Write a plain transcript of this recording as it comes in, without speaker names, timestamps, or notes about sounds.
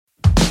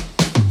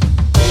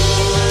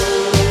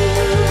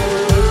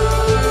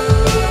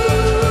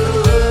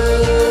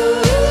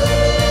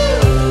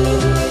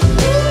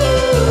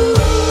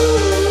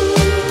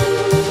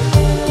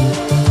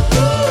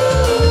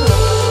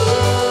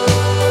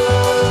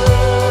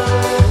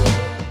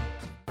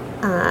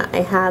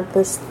had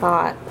this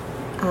thought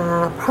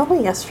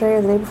probably yesterday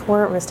or the day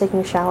before when I was taking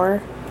a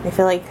shower. I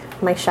feel like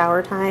my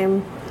shower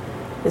time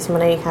is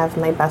when I have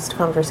my best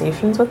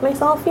conversations with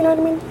myself, you know what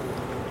I mean?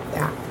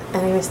 Yeah.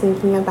 And I was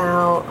thinking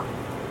about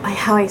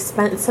how I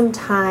spent some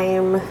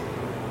time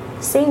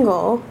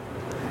single,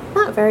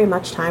 not very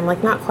much time,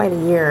 like not quite a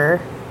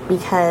year,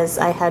 because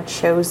I had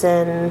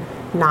chosen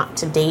not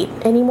to date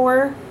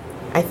anymore.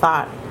 I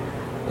thought,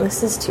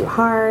 this is too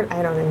hard,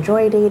 I don't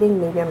enjoy dating,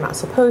 maybe I'm not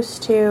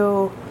supposed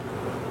to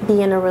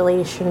be in a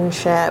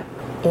relationship,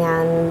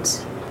 and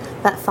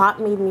that thought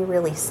made me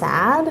really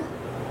sad.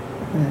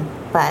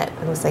 Mm-hmm. But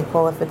I was like,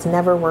 well, if it's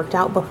never worked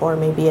out before,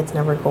 maybe it's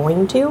never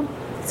going to.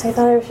 So I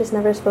thought I was just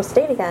never supposed to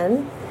date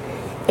again.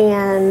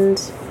 And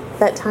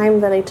that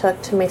time that I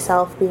took to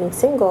myself being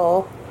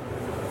single,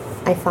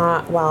 I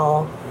thought,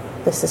 well,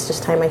 this is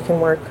just time I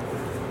can work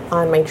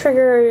on my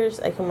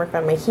triggers, I can work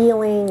on my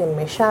healing and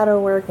my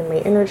shadow work and my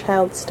inner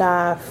child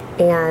stuff,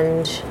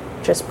 and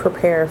just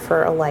prepare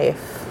for a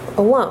life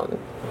alone.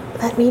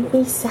 That made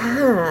me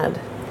sad.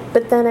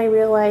 But then I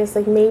realized,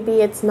 like,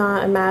 maybe it's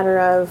not a matter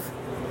of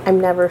I'm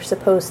never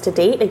supposed to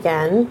date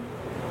again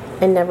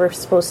and never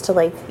supposed to,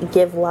 like,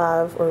 give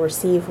love or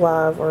receive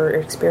love or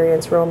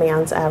experience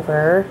romance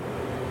ever.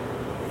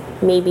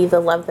 Maybe the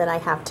love that I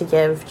have to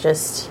give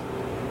just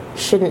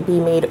shouldn't be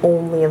made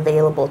only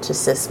available to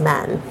cis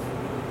men.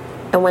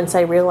 And once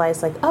I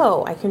realized, like,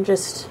 oh, I can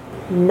just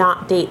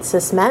not date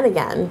cis men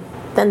again,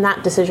 then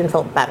that decision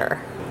felt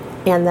better.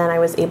 And then I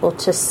was able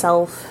to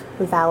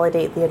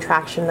self-validate the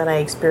attraction that I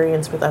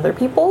experienced with other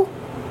people.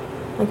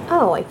 Like,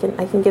 oh, I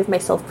can give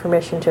myself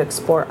permission to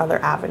explore other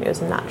avenues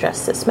and not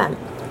just cis men.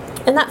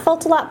 And that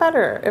felt a lot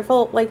better. It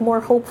felt, like, more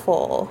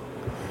hopeful.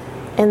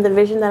 And the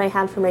vision that I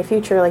had for my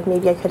future, like,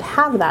 maybe I could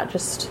have that,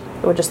 it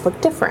would just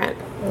look different.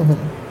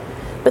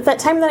 Mm-hmm. But that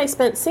time that I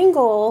spent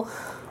single,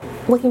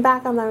 looking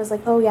back on that, I was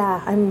like, oh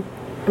yeah, I'm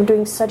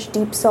doing such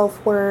deep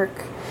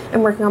self-work.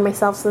 I'm working on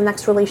myself, so the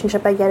next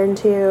relationship I get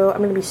into, I'm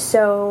going to be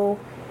so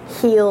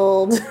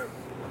healed.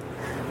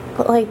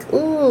 But, like,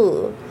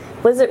 ooh,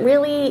 was it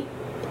really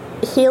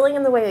healing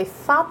in the way I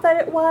thought that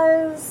it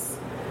was?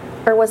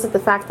 Or was it the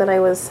fact that I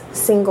was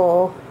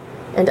single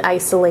and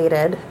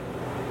isolated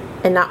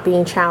and not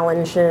being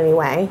challenged in any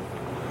way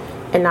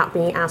and not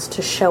being asked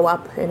to show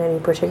up in any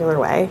particular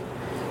way,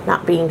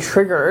 not being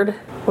triggered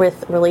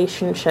with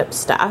relationship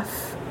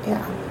stuff?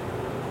 Yeah.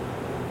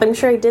 I'm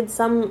sure I did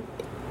some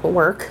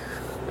work.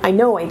 I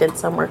know I did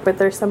some work, but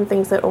there's some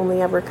things that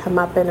only ever come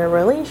up in a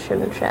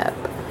relationship.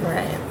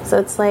 Right. So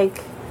it's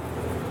like,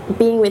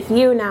 being with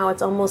you now,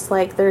 it's almost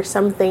like there's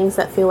some things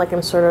that feel like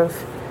I'm sort of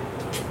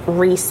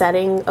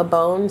resetting a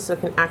bone so it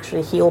can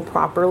actually heal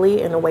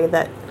properly in a way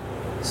that,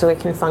 so it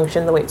can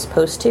function the way it's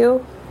supposed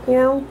to, you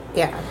know?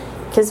 Yeah.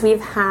 Because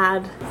we've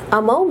had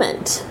a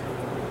moment.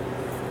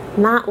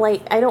 Not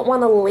like, I don't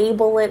want to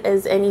label it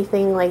as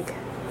anything like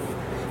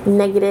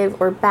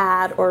negative or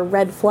bad or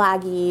red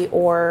flaggy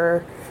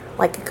or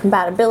like a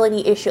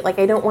compatibility issue. Like,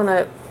 I don't want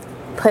to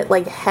put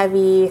like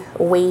heavy,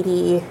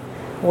 weighty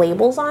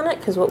labels on it,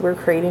 because what we're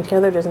creating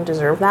together doesn't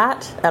deserve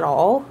that at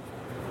all.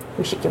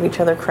 We should give each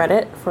other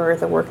credit for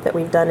the work that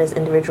we've done as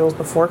individuals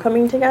before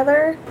coming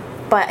together.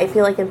 But I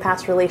feel like in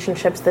past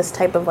relationships, this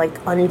type of like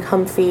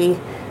uncomfy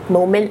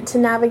moment to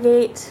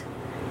navigate,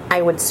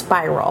 I would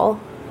spiral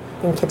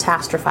and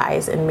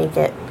catastrophize and make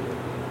it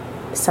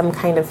some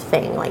kind of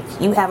thing. Like,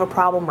 you have a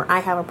problem or I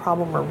have a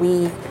problem or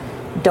we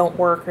don't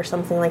work or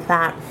something like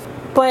that.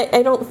 But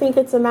I don't think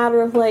it's a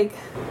matter of like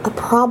a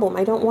problem.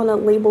 I don't want to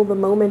label the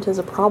moment as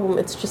a problem.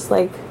 It's just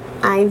like,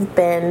 I've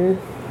been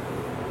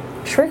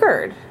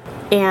triggered.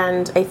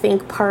 And I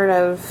think part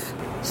of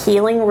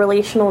healing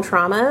relational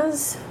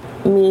traumas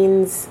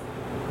means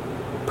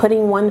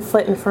putting one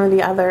foot in front of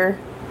the other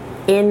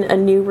in a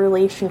new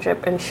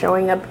relationship and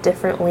showing up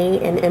differently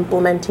and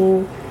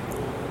implementing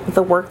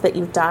the work that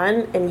you've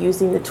done and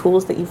using the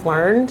tools that you've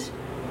learned.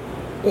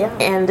 Yeah.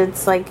 And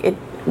it's like,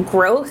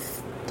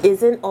 growth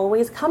isn't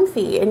always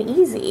comfy and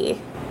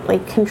easy.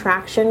 Like,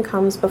 contraction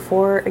comes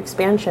before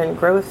expansion.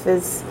 Growth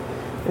is,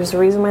 there's a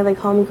reason why they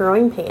call them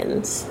growing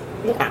pains.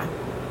 Yeah.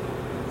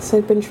 So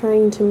I've been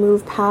trying to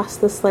move past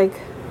this like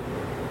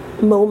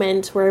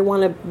moment where I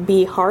want to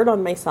be hard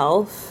on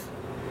myself.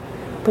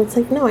 But it's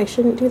like, no, I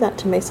shouldn't do that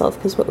to myself,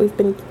 because what we've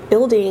been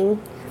building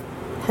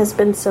has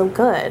been so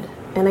good.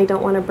 And I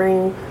don't want to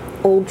bring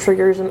old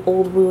triggers and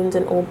old wounds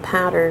and old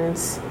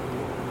patterns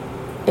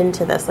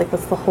into this. Like,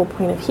 that's the whole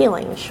point of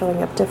healing, is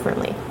showing up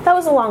differently. That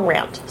was a long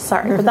rant.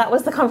 Sorry. But that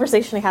was the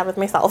conversation I had with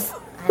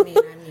myself. I mean,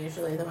 I'm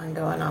usually the one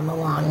going on the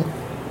long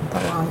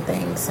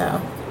thing, so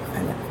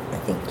I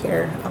think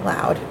you're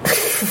allowed.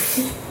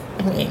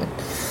 I mean,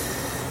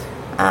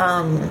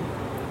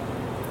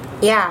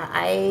 yeah,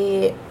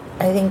 I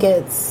think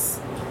it's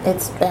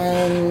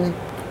been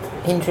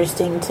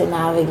interesting to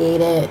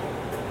navigate it.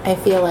 I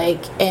feel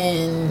like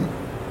in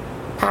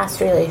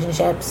past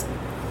relationships,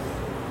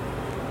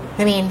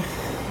 I mean,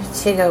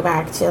 to go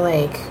back to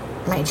like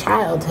my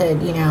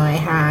childhood, you know, I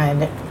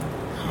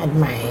had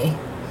my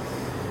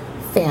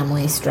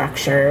family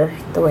structure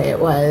the way it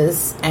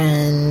was,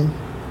 and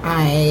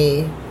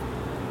I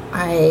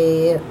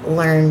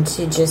learned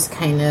to just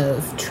kind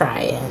of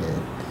try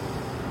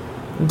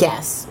and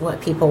guess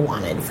what people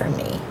wanted from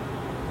me.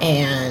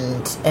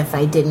 And if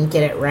I didn't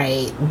get it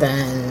right,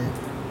 then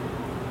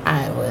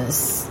I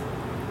was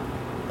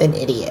an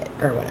idiot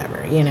or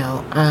whatever, you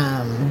know.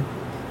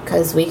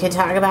 Because we could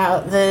talk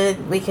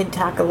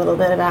a little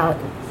bit about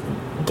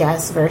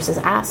guess versus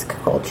ask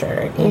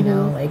culture, you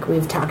know, like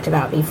we've talked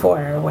about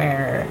before,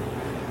 where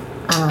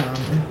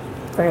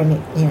for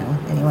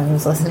anyone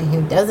who's listening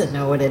who doesn't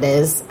know what it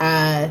is,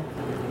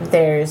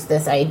 there's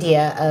this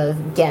idea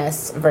of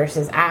guess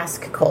versus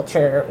ask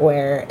culture,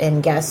 where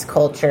in ask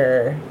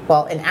culture,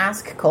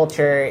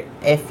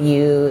 if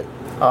you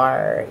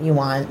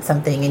want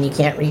something and you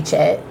can't reach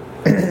it,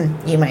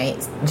 you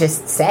might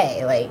just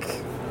say, like,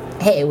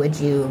 hey, would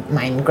you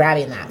mind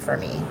grabbing that for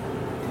me?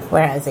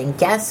 Whereas in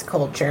guess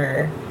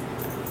culture,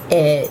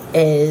 it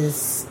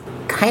is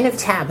kind of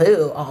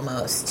taboo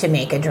almost to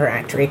make a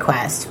direct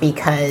request,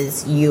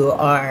 because you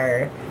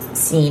are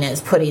seen as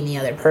putting the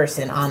other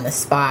person on the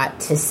spot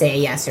to say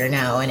yes or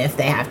no. And if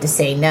they have to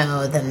say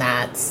no, then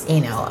that's,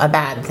 a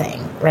bad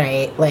thing,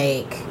 right?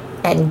 Like,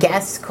 and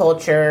guess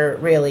culture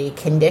really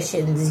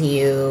conditions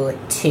you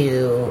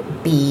to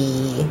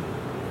be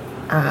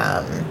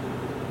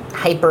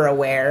hyper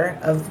aware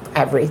of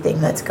everything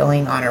that's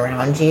going on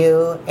around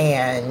you.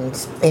 And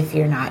if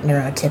you're not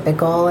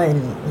neurotypical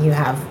and you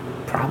have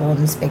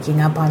problems picking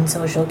up on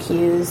social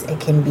cues, it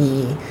can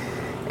be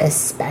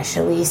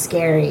especially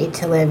scary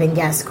to live in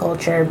guess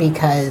culture,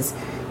 because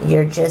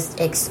you're just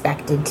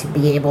expected to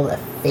be able to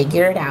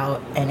figure it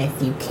out. And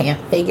if you can't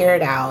figure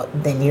it out,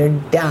 then you're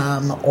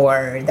dumb,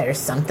 or there's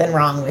something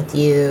wrong with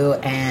you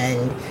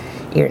and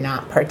you're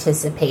not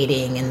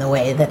participating in the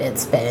way that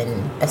it's been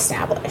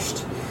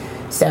established.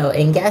 So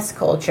in guess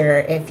culture,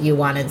 if you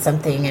wanted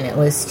something and it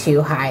was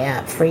too high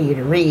up for you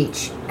to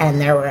reach, and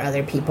there were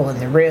other people in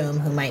the room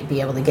who might be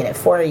able to get it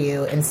for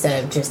you,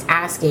 instead of just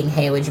asking,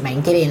 hey, would you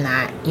mind getting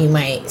that, you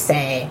might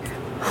say,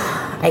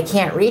 I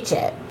can't reach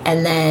it.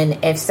 And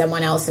then if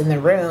someone else in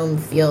the room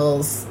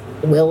feels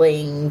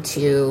willing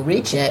to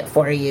reach it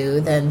for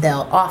you, then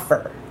they'll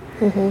offer.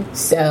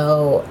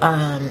 So,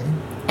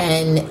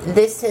 and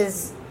this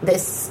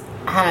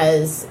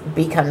has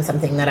become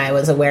something that I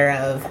was aware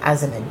of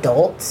as an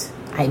adult.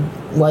 I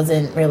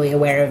wasn't really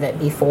aware of it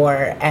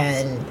before.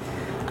 And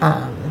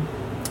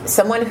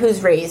someone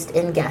who's raised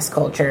in guess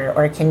culture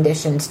or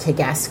conditioned to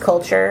guess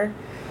culture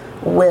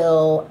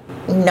will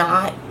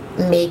not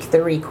make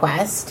the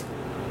request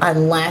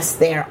unless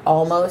they're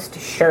almost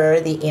sure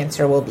the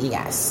answer will be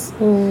yes.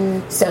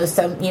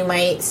 So you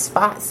might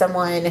spot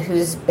someone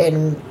who's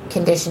been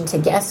conditioned to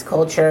guess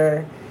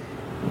culture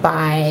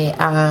by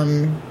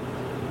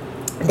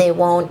they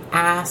won't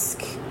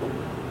ask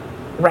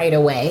right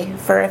away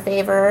for a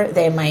favor.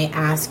 They might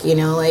ask,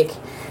 like,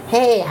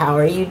 hey, how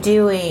are you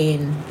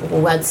doing?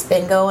 What's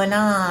been going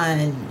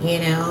on?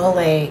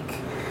 Like,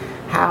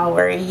 how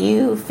are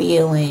you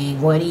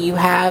feeling? What do you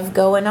have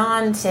going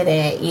on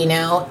today?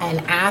 And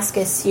ask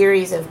a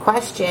series of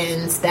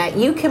questions that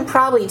you can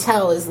probably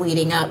tell is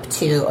leading up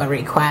to a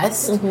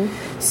request.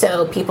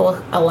 So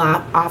people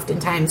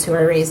oftentimes who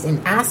are raised in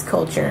ask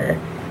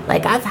culture,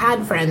 like, I've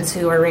had friends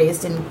who are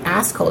raised in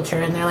ask culture,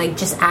 and they're like,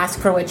 just ask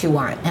for what you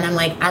want. And I'm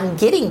like, I'm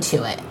getting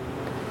to it.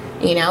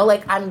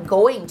 Like, I'm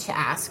going to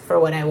ask for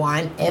what I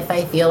want if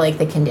I feel like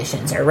the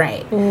conditions are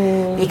right.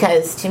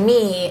 Because to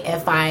me,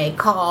 if I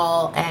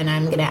call and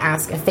I'm going to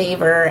ask a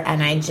favor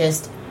and I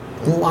just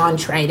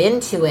launch right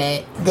into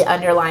it, the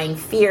underlying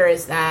fear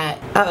is that,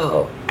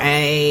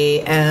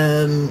 I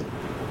am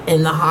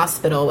in the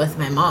hospital with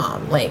my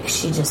mom. Like,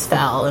 she just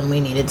fell and we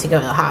needed to go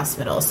to the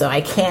hospital, so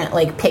I can't,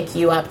 like, pick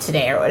you up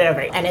today or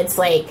whatever. And it's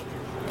like,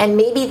 and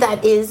maybe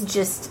that is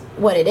just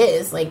what it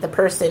is. Like, the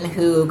person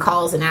who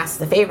calls and asks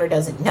the favor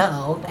doesn't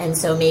know, and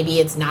so maybe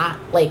it's not,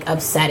 like,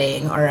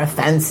 upsetting or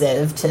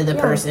offensive to the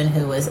person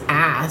who was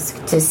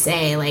asked to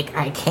say, like,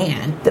 I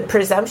can't. The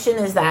presumption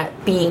is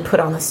that being put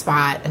on the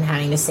spot and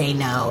having to say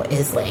no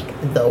is,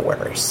 like, the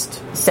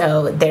worst.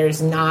 So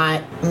there's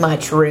not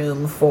much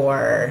room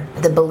for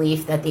the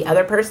belief that the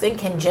other person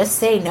can just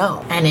say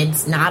no, and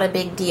it's not a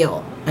big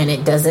deal, and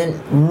it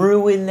doesn't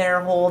ruin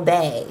their whole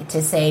day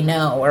to say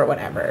no or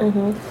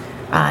whatever.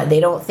 They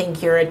don't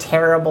think you're a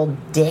terrible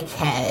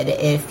dickhead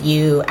if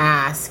you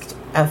asked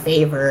a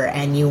favor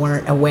and you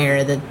weren't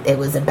aware that it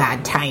was a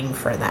bad time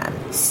for them.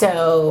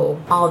 So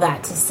all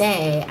that to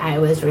say, I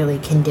was really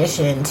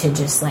conditioned to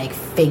just, like,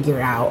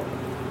 figure out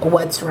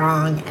what's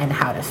wrong and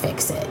how to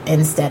fix it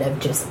instead of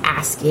just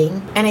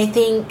asking. And I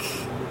think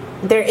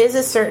there is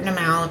a certain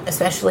amount,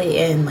 especially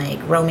in, like,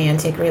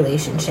 romantic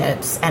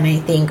relationships, and I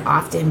think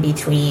often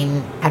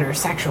between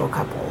heterosexual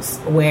couples,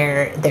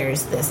 where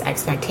there's this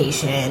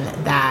expectation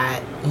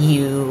that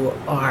you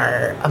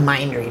are a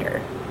mind reader,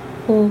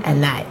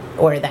 and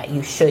that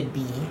you should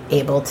be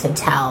able to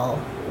tell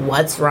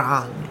what's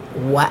wrong,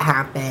 what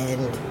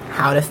happened,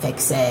 how to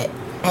fix it,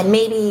 And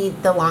maybe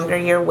the longer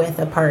you're with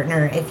a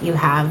partner, if you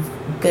have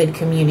good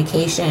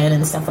communication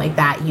and stuff like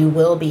that, you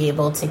will be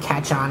able to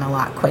catch on a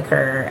lot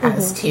quicker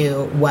as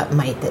to what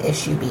might the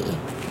issue be.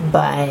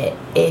 But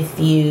if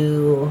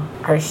you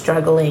are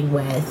struggling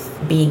with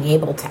being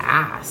able to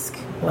ask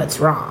what's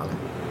wrong,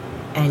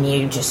 and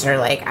you just are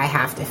like, I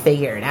have to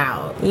figure it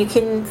out, you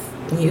can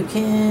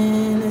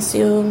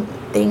assume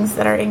things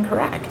that are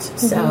incorrect.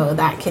 So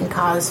that can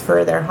cause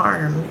further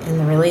harm in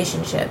the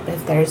relationship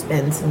if there's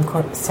been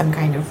some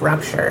kind of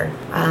rupture,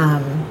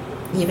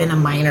 even a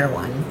minor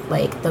one.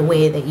 Like, the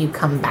way that you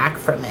come back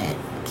from it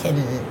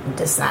can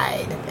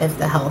decide if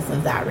the health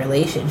of that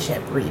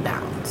relationship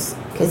rebounds.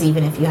 Because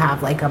even if you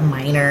have like a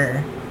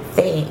minor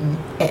thing,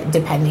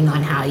 depending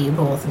on how you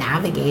both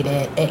navigate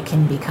it, it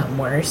can become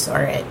worse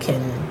or it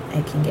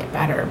can get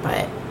better.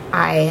 But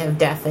I have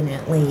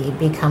definitely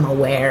become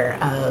aware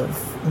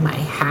of my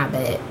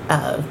habit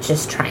of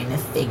just trying to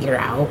figure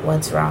out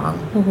what's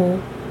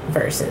wrong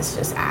versus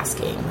just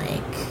asking,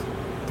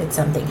 like, did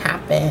something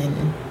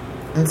happen?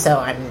 And so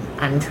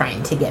I'm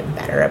trying to get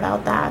better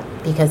about that,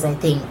 because I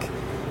think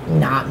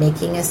not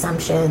making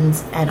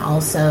assumptions and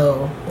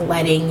also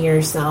letting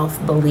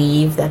yourself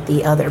believe that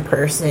the other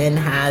person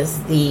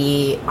has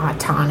the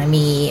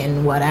autonomy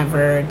and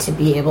whatever to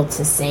be able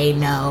to say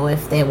no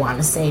if they want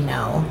to say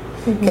no.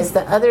 Because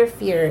the other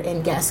fear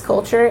in guest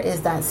culture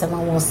is that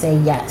someone will say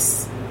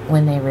yes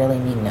when they really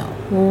mean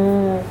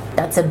no.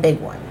 That's a big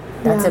one.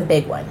 That's a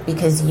big one,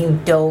 because you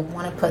don't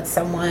want to put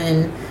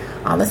someone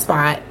on the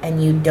spot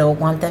and you don't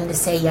want them to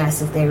say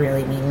yes if they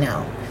really mean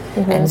no.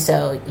 And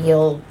so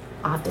you'll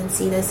often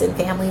see this in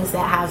families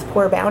that have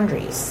poor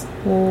boundaries,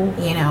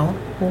 you know,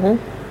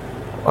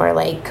 or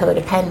like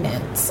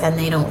codependence, and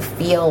they don't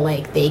feel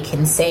like they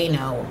can say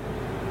no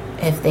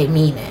if they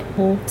mean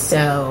it.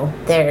 So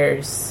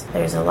there's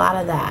a lot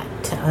of that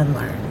to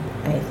unlearn,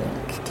 I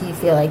think. Do you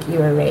feel like you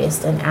were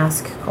raised in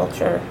ask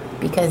culture?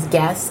 Because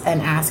guess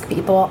and ask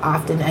people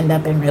often end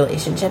up in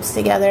relationships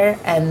together,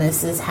 and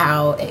this is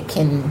how it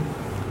can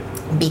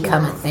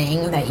become a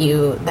thing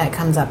that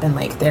comes up in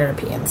like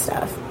therapy and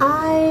stuff.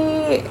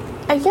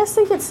 I guess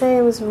I could say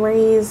I was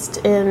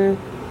raised in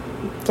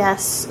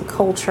guess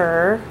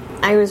culture.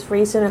 I was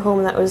raised in a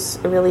home that was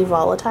really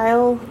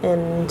volatile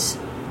and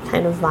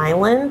kind of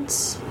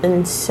violent,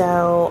 and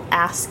so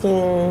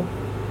asking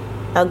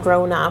a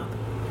grown-up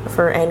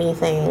for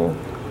anything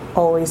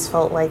always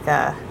felt like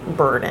a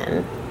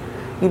burden.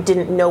 You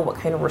didn't know what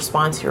kind of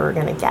response you were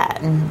going to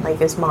get.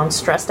 Like, is mom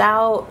stressed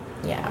out?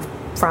 Yeah.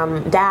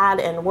 From dad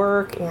and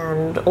work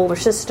and older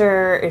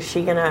sister? Is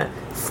she going to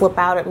flip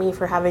out at me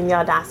for having the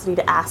audacity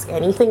to ask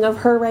anything of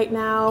her right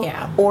now?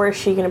 Yeah. Or is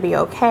she going to be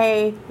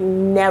okay? You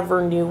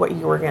never knew what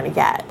you were going to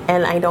get.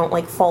 And I don't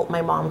like fault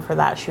my mom for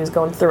that. She was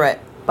going through it.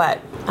 But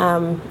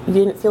you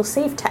didn't feel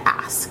safe to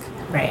ask.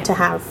 Right. To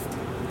have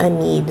a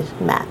need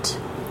met.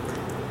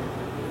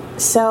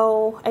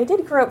 So I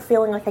did grow up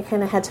feeling like I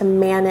kind of had to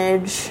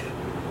manage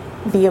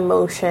the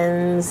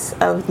emotions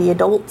of the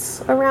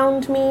adults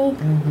around me.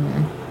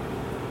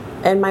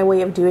 And my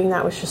way of doing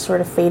that was just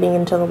sort of fading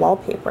into the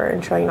wallpaper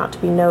and trying not to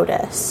be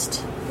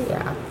noticed.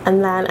 Yeah.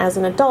 And then as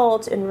an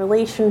adult in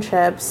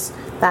relationships,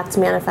 that's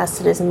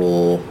manifested as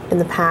me in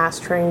the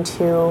past trying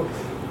to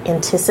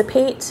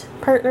anticipate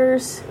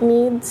partners'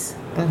 needs,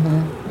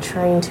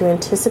 trying to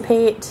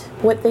anticipate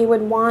what they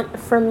would want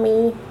from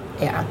me.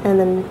 Yeah. And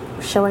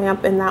then showing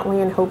up in that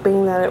way and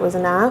hoping that it was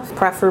enough,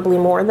 preferably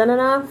more than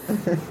enough,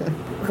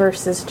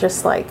 versus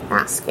just like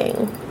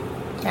asking.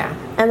 Yeah.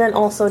 And then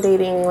also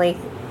dating like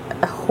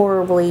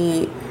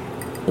horribly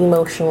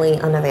emotionally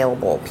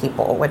unavailable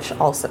people, which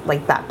also,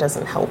 like, that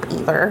doesn't help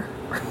either.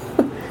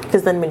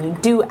 Because then when you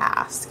do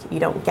ask, you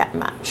don't get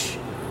much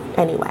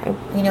anyway.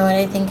 You know what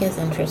I think is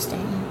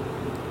interesting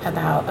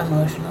about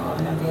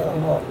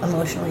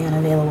emotionally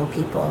unavailable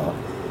people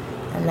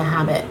and the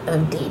habit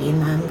of dating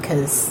them,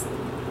 because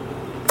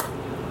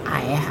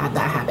I had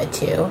that habit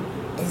too,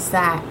 is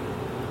that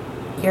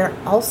you're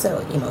also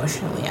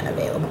emotionally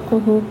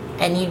unavailable.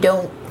 And you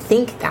don't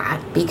think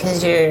that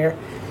because you're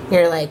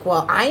like,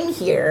 well, I'm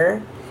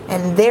here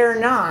and they're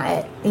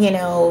not,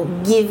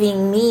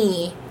 giving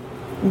me.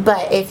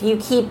 But if you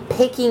keep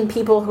picking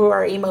people who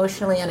are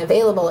emotionally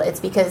unavailable, it's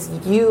because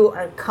you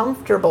are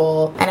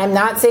comfortable. And I'm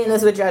not saying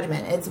this with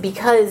judgment. It's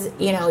because,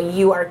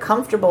 you are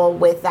comfortable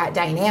with that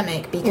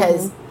dynamic,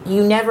 because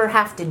you never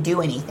have to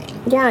do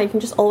anything. Yeah, you can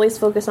just always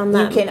focus on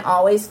them. You can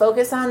always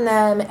focus on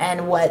them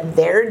and what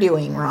they're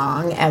doing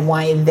wrong and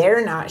why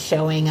they're not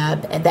showing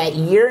up, that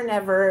you're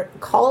never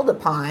called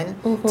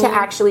upon to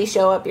actually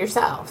show up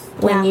yourself.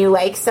 When you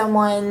like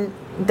someone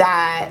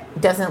that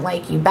doesn't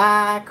like you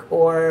back,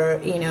 or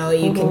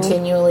you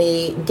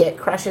continually get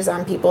crushes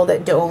on people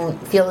that don't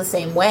feel the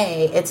same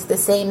way, it's the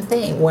same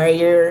thing where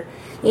you're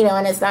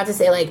and it's not to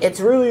say like it's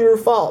really your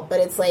fault,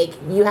 but it's like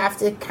you have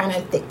to kind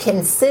of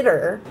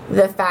consider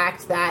the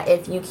fact that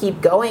if you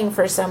keep going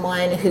for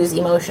someone who's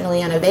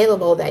emotionally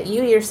unavailable, that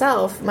you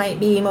yourself might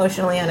be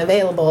emotionally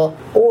unavailable,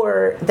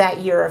 or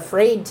that you're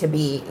afraid to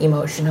be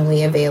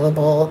emotionally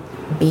available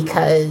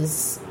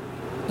because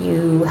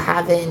you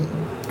haven't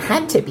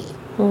had to be.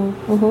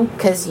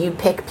 because you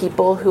pick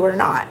people who are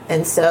not.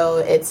 And so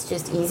it's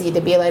just easy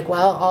to be like,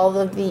 well, all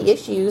of the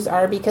issues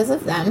are because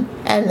of them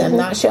and them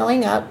not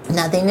showing up.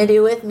 Nothing to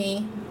do with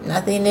me.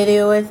 Nothing to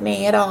do with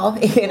me at all,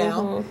 you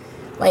know?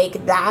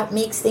 Like, that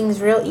makes things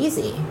real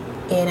easy,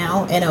 you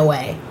know, in a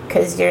way.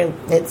 Because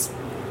it's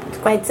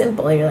quite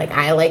simple. You're like,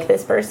 I like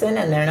this person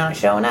and they're not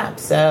showing up.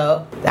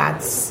 So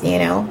that's, you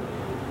know,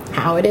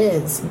 how it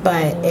is.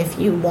 But if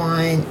you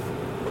want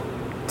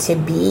to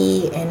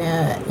be in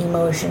a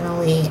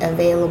emotionally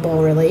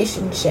available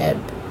relationship,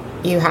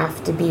 you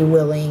have to be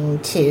willing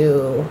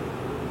to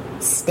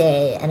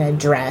stay and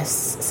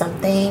address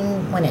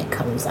something when it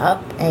comes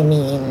up. I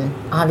mean,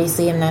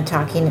 obviously I'm not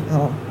talking,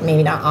 well,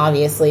 maybe not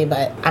obviously,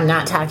 but I'm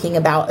not talking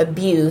about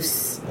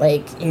abuse,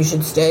 like you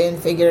should stay and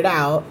figure it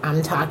out.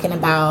 I'm talking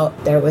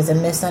about there was a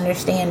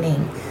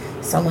misunderstanding.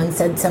 Someone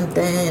said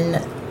something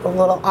a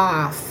little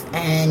off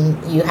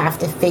and you have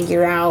to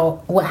figure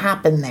out what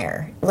happened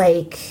there.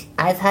 Like,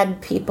 I've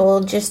had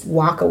people just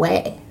walk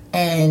away.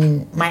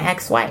 And my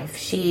ex-wife,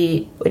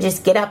 she would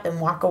just get up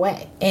and walk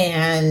away.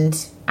 And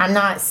I'm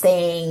not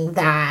saying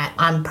that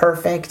I'm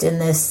perfect in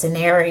this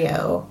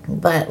scenario,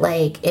 but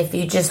like, if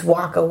you just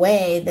walk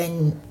away,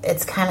 then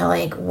it's kind of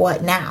like,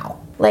 what now?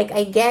 Like,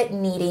 I get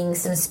needing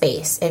some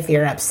space if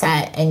you're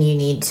upset and you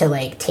need to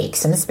like take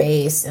some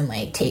space and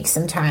like take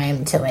some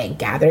time to like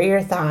gather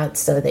your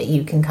thoughts so that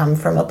you can come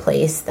from a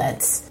place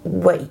that's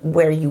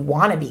where you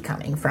want to be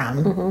coming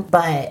from.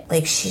 But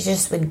like, she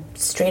just would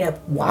straight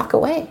up walk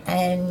away.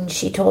 And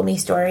she told me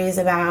stories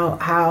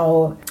about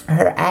how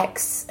her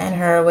ex and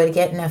her would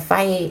get in a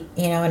fight,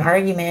 you know, an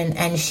argument,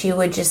 and she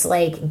would just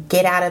like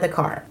get out of the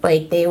car.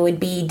 Like, they would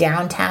be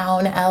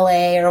downtown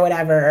LA or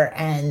whatever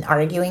and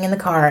arguing in the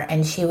car,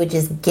 and she would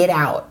just get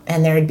out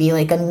and there'd be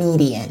like a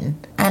median.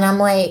 And I'm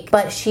like,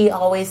 but she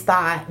always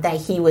thought that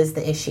he was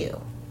the issue.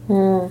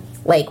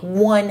 Like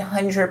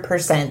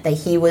 100% that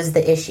he was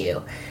the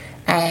issue.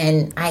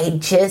 And I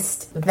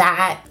just,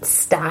 that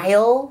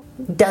style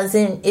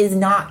is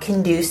not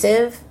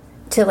conducive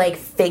to like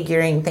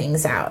figuring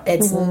things out.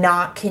 It's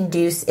not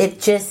conducive.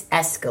 It just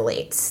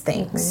escalates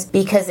things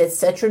because it's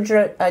such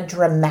a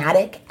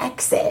dramatic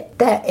exit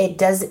that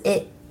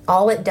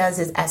all it does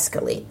is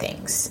escalate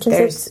things.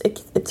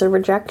 It's a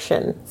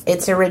rejection.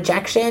 It's a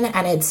rejection,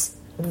 and it's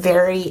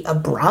very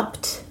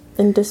abrupt.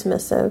 And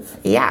dismissive.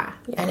 Yeah.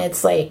 And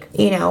it's like,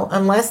 you know,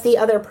 unless the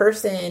other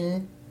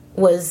person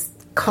was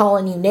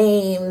calling you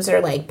names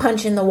or like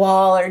punching the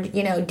wall or,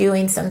 you know,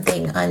 doing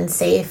something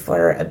unsafe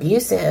or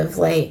abusive,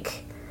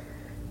 like,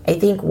 I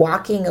think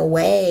walking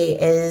away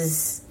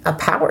is a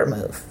power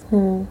move.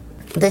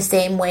 The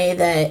same way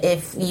that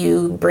if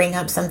you bring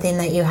up something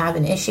that you have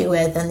an issue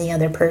with and the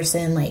other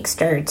person like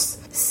starts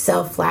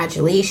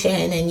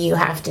self-flagellation and you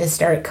have to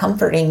start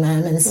comforting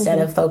them instead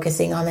of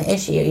focusing on the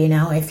issue, you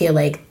know, I feel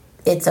like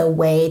it's a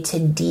way to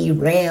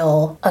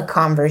derail a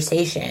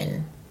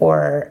conversation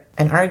or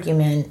an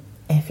argument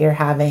if you're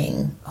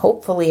having,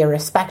 hopefully, a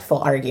respectful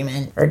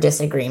argument or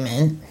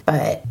disagreement.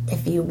 But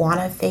if you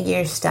want to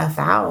figure stuff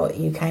out,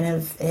 you kind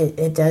of,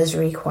 it does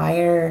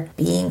require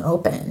being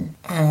open.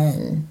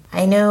 And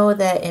I know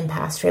that in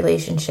past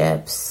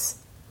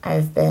relationships,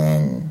 there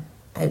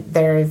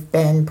have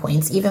been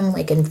points, even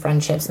like in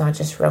friendships, not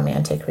just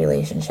romantic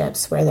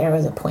relationships, where there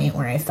was a point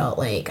where I felt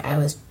like I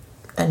was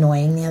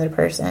annoying the other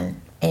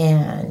person.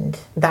 And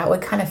that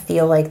would kind of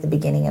feel like the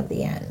beginning of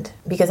the end.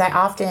 Because I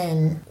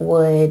often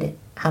would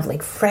have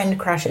like friend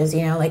crushes,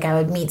 you know, like I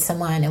would meet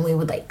someone and we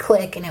would like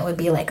click and it would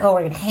be like, oh,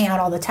 we're going to hang out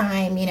all the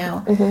time, you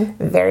know,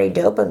 very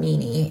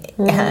dopamine-y,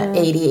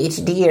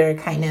 ADHD or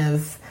kind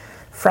of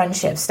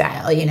friendship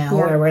style, you know,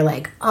 where we're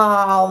like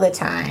all the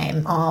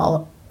time,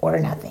 all or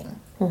nothing.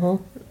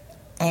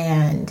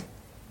 And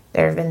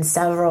there have been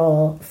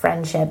several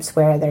friendships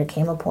where there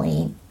came a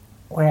point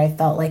where I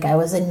felt like I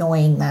was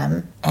annoying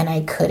them and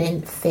I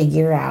couldn't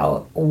figure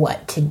out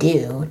what to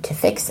do to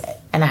fix it.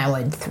 And I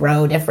would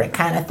throw different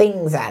kind of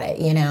things at it,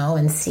 you know,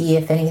 and see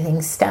if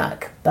anything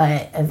stuck.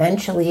 But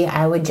eventually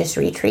I would just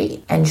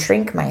retreat and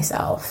shrink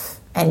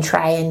myself and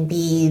try and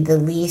be the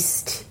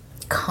least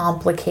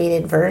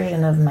complicated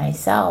version of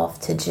myself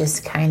to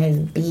just kind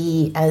of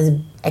be as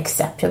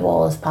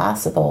acceptable as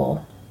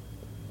possible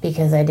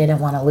because I didn't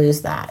want to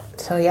lose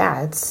that. So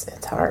yeah,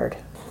 it's hard.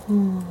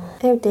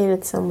 I've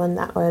dated someone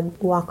that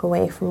would walk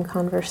away from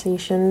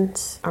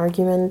conversations,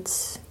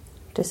 arguments,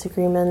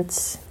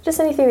 disagreements,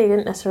 just anything they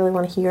didn't necessarily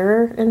want to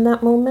hear in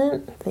that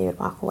moment. They would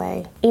walk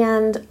away.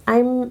 And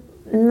I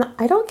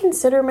don't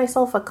consider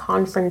myself a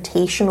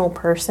confrontational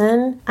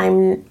person.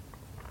 I'm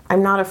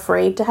not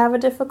afraid to have a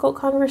difficult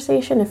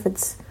conversation if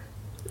it's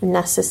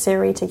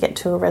necessary to get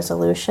to a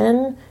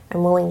resolution.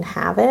 I'm willing to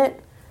have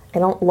it. I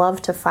don't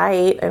love to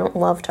fight. I don't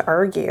love to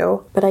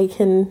argue, but I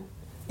feel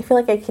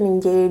like I can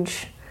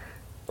engage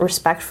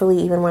respectfully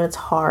even when it's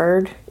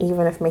hard,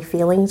 even if my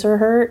feelings are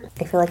hurt.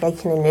 I feel like I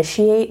can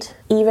initiate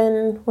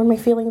even when my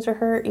feelings are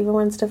hurt, even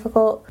when it's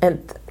difficult.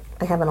 And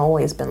I haven't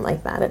always been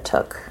like that. It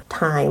took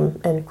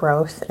time and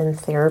growth and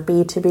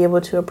therapy to be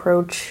able to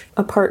approach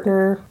a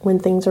partner when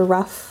things are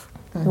rough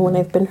and when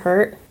I've been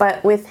hurt.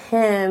 But with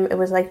him, it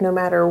was like no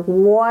matter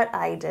what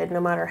I did,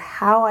 no matter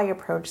how I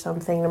approached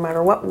something, no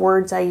matter what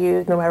words I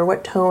used, no matter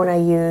what tone I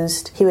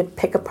used, he would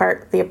pick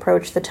apart the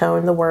approach, the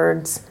tone, the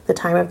words, the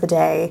time of the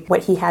day,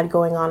 what he had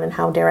going on, and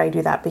how dare I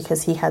do that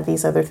because he had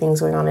these other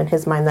things going on in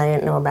his mind that I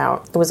didn't know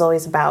about. It was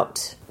always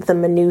about the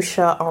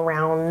minutia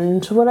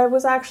around what I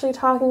was actually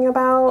talking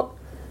about,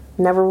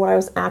 never what I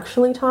was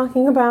actually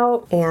talking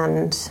about,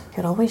 and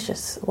he'd always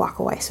just walk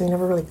away, so we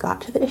never really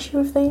got to the issue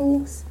of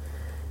things.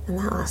 And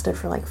that lasted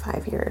for like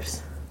 5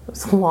 years. It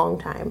was a long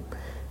time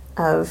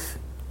of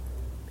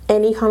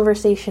any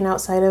conversation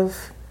outside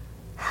of,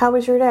 how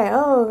was your day?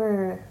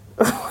 Oh,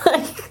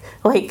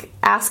 like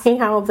asking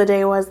how the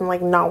day was and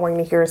like not wanting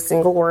to hear a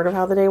single word of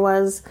how the day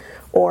was,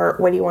 or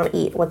what do you want to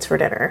eat? What's for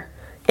dinner?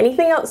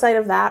 Anything outside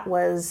of that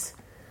was,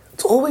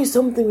 it's always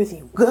something with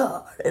you,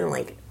 God, and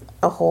like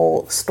a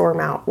whole storm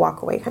out,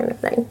 walk away kind of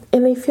thing.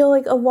 And I feel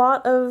like a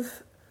lot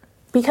of,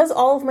 because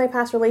all of my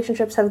past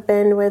relationships have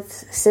been with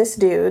cis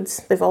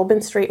dudes, they've all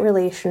been straight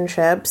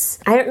relationships.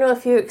 I don't know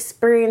if you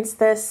experienced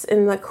this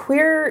in the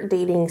queer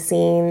dating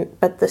scene,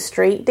 but the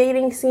straight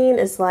dating scene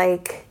is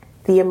like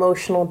the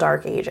emotional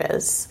dark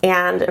ages.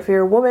 And if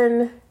you're a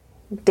woman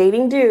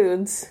dating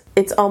dudes,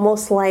 it's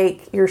almost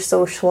like you're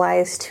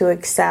socialized to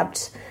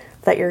accept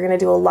that you're going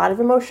to do a lot of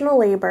emotional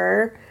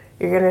labor.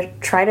 You're going to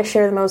try to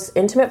share the most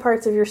intimate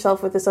parts of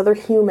yourself with this other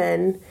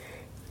human,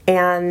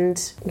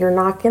 and you're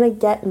not going to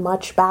get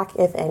much back,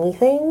 if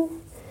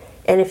anything.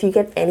 And if you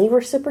get any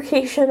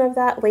reciprocation of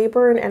that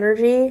labor and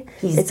energy,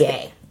 he's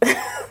gay.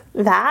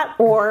 That,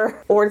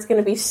 or it's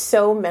going to be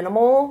so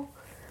minimal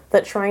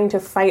that trying to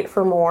fight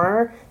for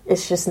more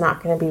is just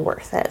not going to be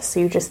worth it. So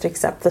you just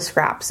accept the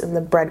scraps and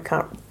the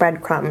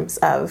breadcrumbs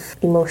of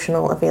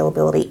emotional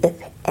availability,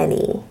 if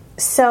any.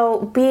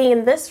 So being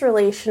in this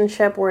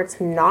relationship where it's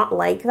not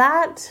like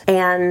that,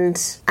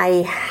 and I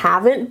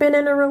haven't been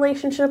in a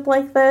relationship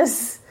like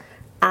this,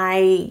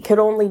 I could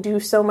only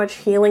do so much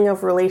healing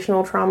of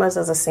relational traumas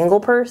as a single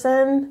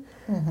person.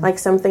 Like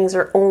some things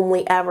are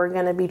only ever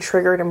going to be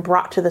triggered and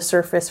brought to the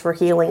surface for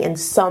healing in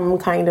some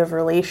kind of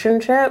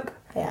relationship.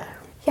 Yeah,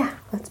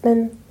 it's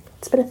been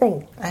a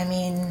thing. I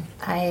mean,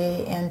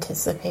 I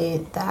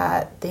anticipate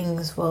that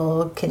things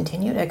will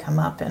continue to come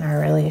up in our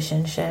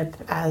relationship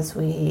as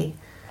we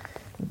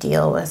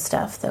deal with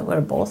stuff that we're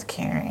both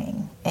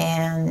carrying,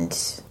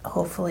 and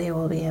hopefully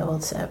we'll be able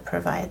to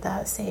provide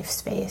that safe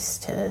space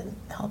to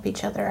help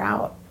each other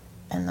out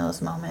in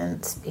those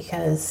moments,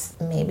 because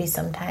maybe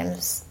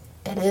sometimes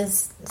it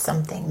is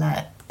something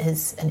that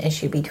is an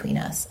issue between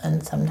us,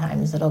 and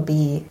sometimes it'll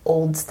be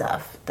old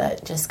stuff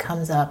that just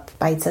comes up,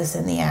 bites us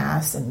in the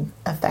ass, and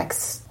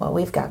affects what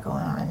we've got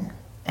going on.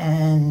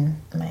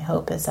 And my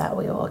hope is that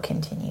we will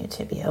continue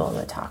to be able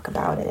to talk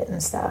about it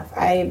and stuff.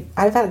 I've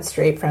had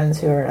straight friends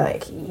who are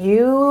like,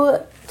 you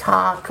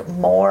talk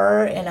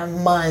more in a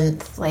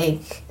month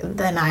like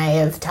than I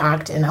have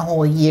talked in a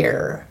whole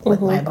year with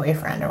my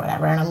boyfriend or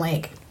whatever. And I'm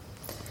like,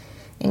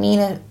 I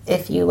mean,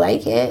 if you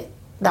like it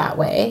that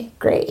way,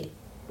 great.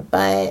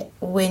 But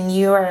when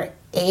you are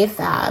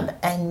AFAB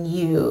and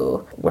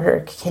you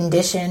were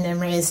conditioned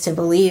and raised to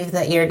believe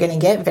that you're going to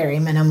get very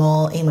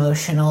minimal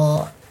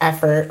emotional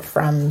effort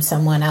from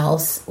someone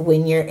else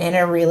when you're in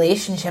a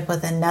relationship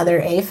with another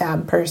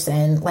AFAB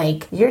person,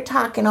 like, you're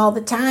talking all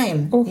the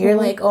time. You're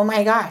like, oh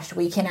my gosh,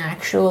 we can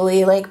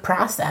actually like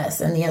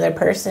process, and the other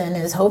person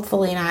is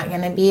hopefully not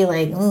going to be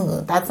like,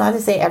 that's not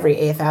to say every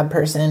AFAB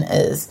person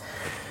is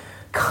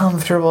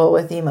comfortable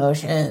with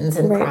emotions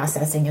and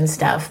processing and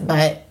stuff,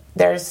 but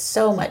there's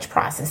so much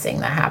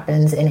processing that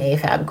happens in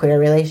AFAB queer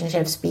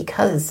relationships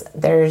because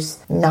there's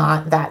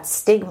not that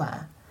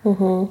stigma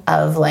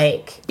of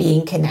like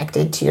being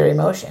connected to your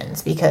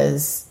emotions.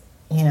 Because,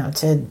 you know,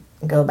 to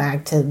go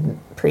back to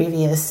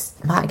previous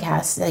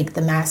podcasts, like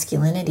the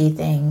masculinity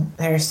thing,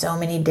 there are so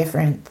many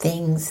different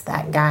things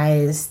that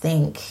guys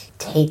think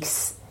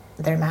takes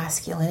their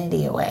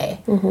masculinity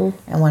away.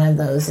 And one of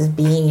those is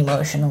being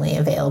emotionally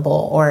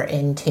available or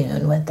in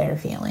tune with their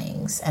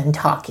feelings and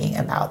talking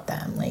about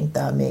them. Like,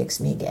 that makes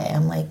me gay.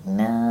 I'm like,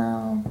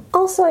 no.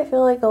 Also, I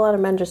feel like a lot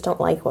of men just don't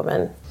like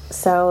women,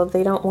 so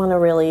they don't want to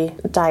really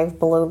dive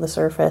below the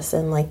surface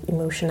in like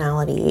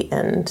emotionality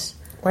and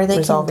were they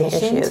resolving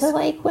conditioned issues. To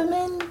like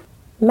women?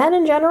 Men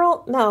in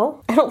general?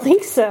 No, I don't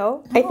think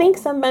so. No. I think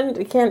some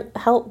men can't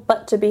help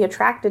but to be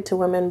attracted to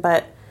women,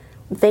 but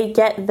they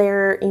get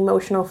their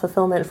emotional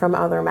fulfillment from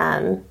other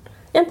men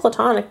in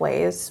platonic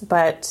ways.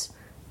 But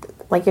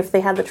like if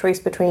they had the choice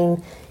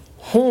between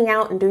hanging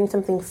out and doing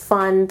something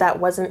fun that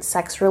wasn't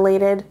sex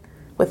related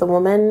with a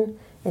woman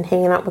and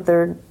hanging out with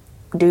their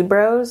dude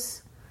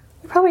bros,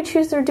 they'd probably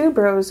choose their dude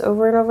bros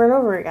over and over and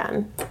over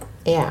again.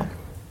 Yeah.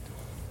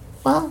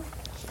 Well,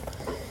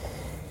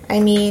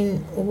 I mean,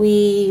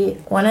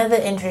 one of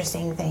the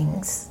interesting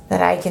things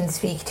that I can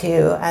speak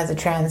to as a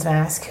trans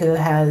masc who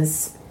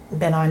has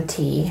been on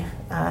T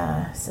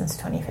since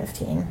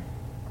 2015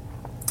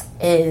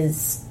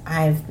 is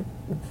I've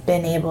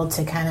been able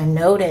to kind of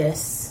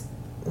notice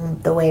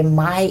the way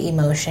my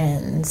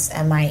emotions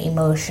and my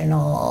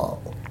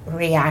emotional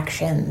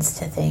reactions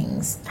to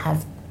things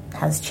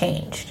has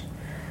changed.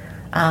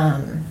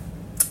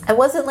 I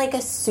wasn't like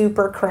a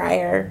super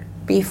crier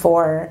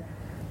before,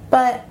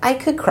 but I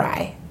could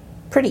cry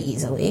pretty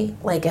easily.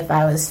 Like if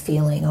I was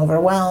feeling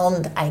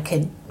overwhelmed, I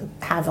could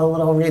have a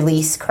little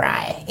release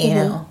cry, you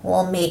know, a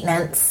little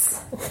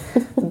maintenance,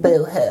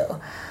 boo-hoo.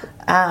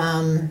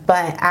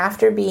 But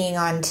after being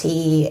on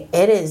T,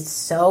 it is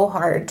so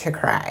hard to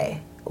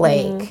cry.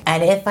 Like,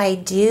 and if I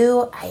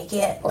do, I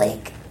get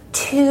like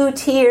 2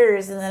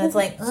 tears, and then it's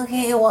like,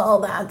 okay, well,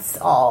 that's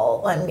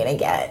all I'm gonna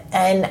get.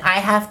 And I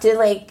have to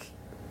like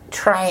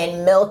try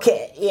and milk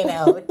it, you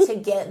know, to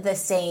get the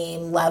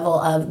same level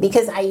of,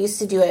 because I used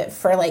to do it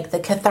for like the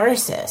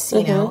catharsis,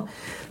 you know,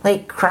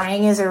 like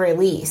crying is a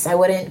release. I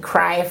wouldn't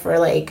cry for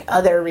like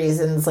other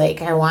reasons,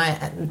 like I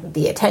want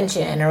the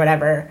attention or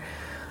whatever.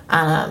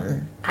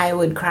 I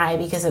would cry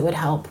because it would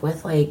help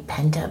with like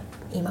pent up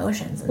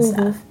emotions and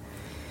stuff.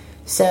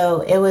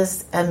 So it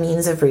was a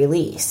means of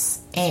release.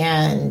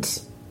 And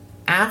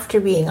after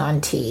being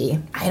on T,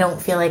 I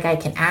don't feel like I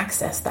can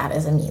access that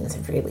as a means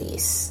of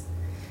release.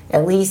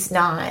 At least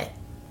not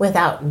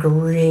without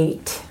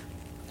great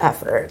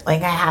effort.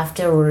 Like I have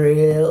to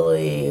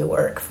really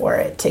work for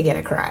it to get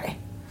a cry.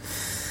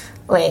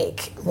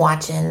 Like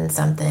watching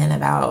something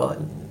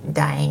about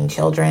dying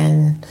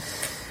children,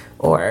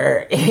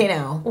 or, you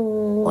know,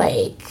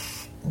 like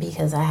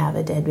because I have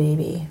a dead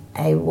baby,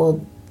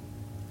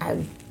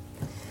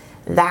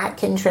 that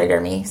can trigger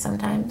me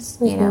sometimes,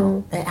 you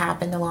know. It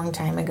happened a long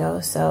time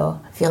ago,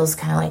 so it feels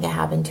kind of like it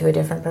happened to a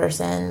different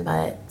person,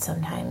 but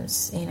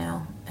sometimes, you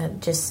know,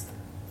 just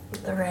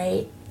the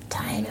right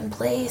time and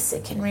place,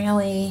 it can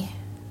really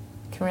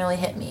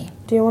hit me.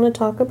 Do you want to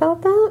talk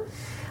about that?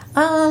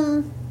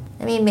 I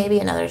mean, maybe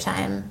another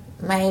time.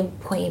 My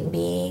point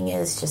being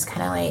is just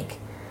kind of like,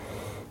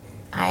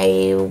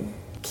 I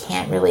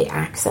can't really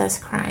access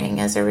crying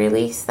as a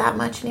release that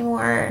much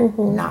anymore,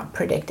 not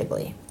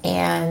predictably.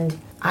 And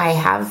I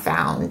have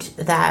found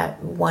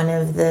that one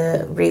of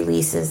the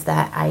releases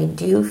that I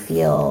do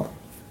feel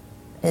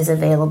is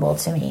available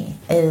to me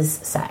is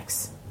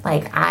sex.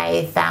 Like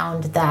I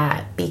found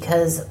that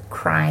because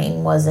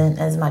crying wasn't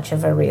as much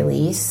of a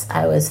release,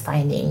 I was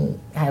having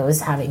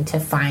to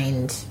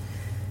find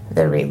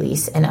the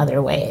release in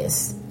other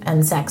ways,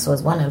 and sex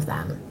was one of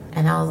them.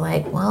 And I was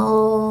like,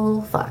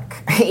 well, fuck.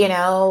 You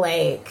know,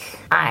 like,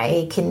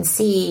 I can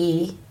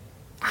see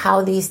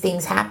how these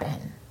things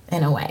happen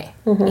in a way,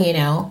 you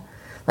know?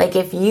 Like,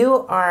 if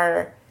you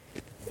are,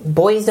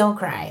 boys don't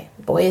cry,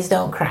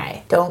 don't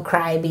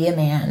cry, be a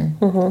man.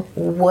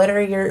 What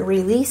are your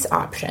release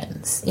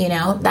options? You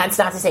know? That's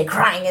not to say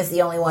crying is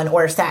the only one,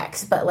 or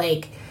sex, but,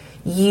 like,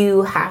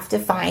 you have to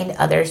find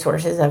other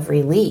sources of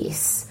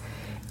release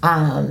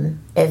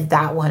if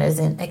that one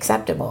isn't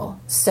acceptable.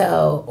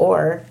 So,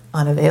 or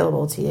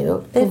unavailable to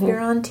you if you're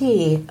on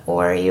T,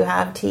 or you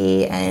have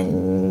T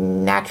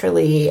and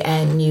naturally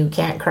and you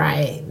can't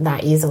cry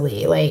that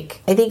easily. Like,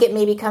 I think it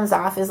maybe comes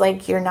off as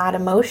like you're not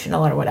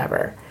emotional or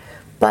whatever.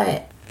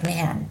 But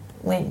man,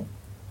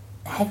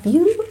 have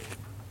you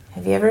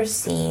ever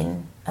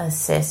seen a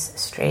cis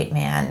straight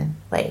man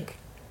like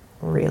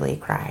really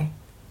cry?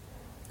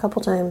 A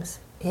couple times.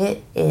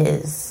 It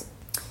is,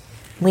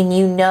 when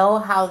you know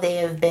how they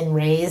have been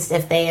raised,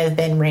 if they have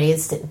been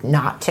raised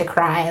not to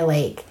cry,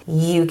 like,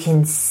 you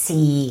can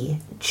see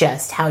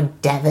just how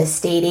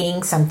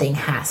devastating something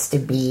has to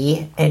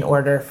be in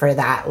order for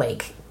that,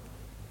 like,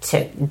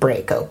 to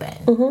break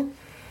open.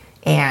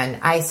 And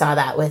I saw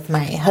that with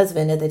my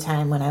husband at the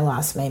time when I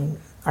lost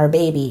our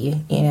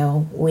baby. You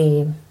know,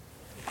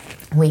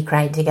 we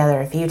cried together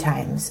a few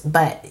times,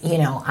 but, you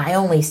know, I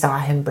only saw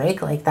him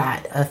break like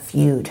that a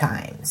few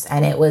times.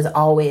 And it was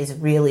always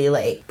really,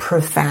 like,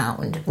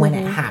 profound when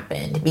it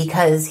happened,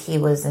 because he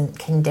wasn't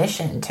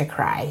conditioned to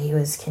cry. He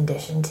was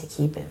conditioned to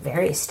keep it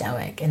very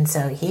stoic. And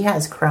so he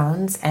has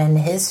Crohn's, and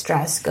his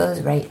stress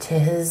goes right to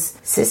his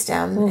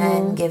system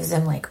and gives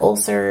him, like,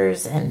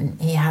 ulcers, and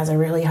he has a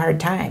really hard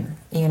time,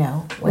 you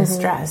know, with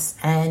stress.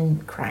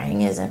 And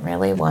crying isn't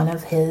really one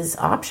of his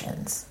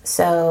options.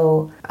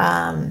 So,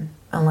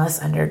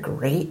 unless under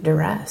great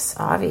duress,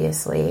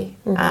 obviously.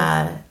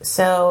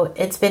 So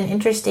it's been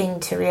interesting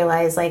to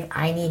realize, like,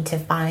 I need to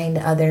find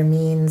other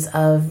means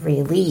of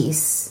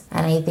release.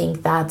 And I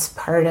think that's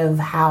part of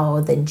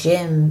how the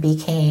gym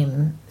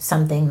became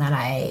something that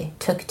I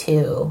took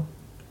to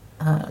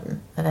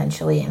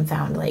eventually, and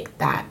found, like,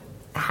 that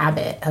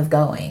habit of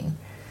going.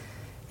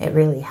 It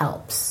really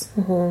helps.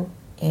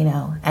 You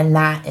know, and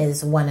that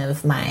is one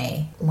of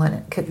my,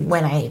 when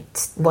I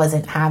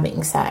wasn't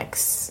having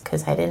sex,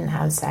 because I didn't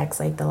have sex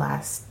like the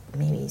last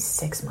maybe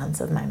 6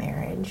 months of my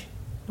marriage.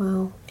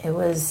 Wow.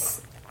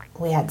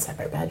 We had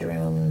separate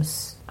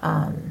bedrooms.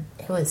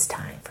 It was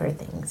time for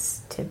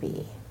things to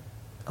be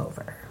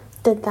over.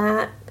 Did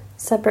that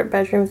separate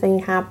bedroom thing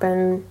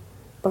happen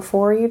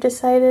before you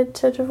decided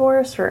to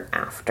divorce, or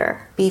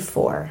after?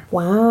 Before.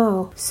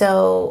 Wow.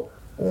 So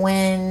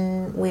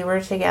when we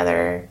were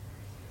together,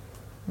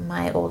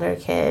 my older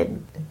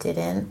kid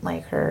didn't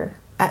like her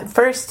at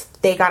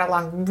first they got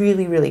along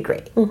really, really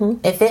great. Mm-hmm.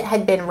 If it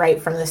had been right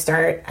from the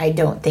start, I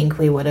don't think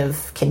we would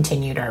have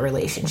continued our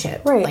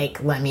relationship. Right.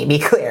 Like, let me be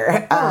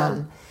clear.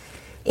 Yeah.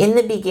 In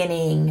the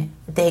beginning,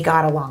 they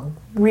got along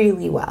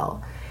really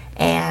well.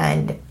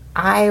 And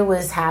I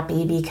was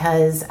happy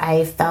because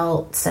I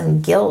felt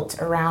some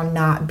guilt around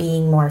not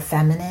being more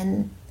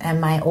feminine.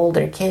 And my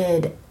older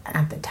kid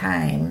at the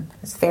time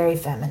was very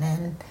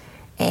feminine.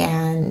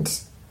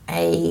 And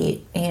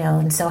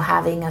and so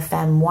having a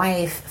femme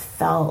wife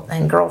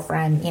and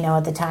girlfriend,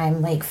 at the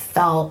time, like,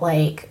 felt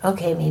like,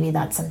 okay, maybe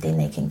that's something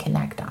they can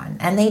connect on.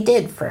 And they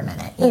did for a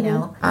minute, you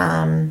know?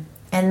 And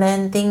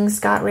then things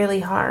got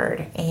really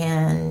hard,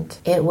 and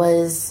it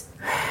was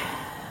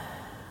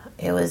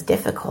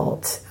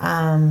difficult.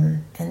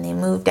 And they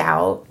moved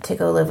out to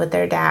go live with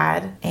their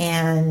dad,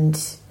 and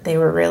they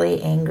were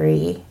really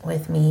angry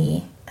with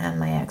me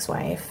and my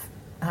ex-wife.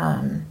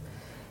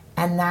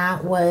 And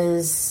that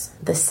was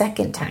the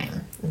second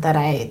time that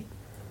I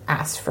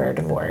asked for a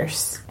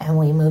divorce, and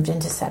we moved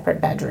into separate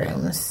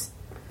bedrooms.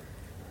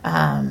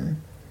 And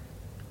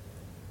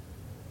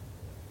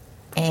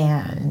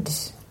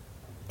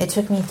it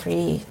took me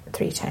three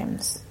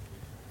times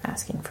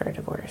asking for a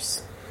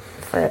divorce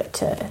for it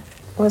to...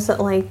 Was it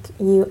like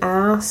you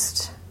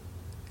asked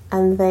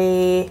and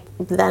they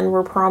then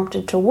were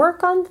prompted to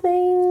work on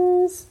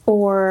things,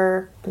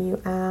 or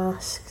you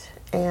asked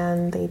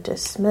and they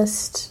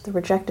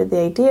rejected the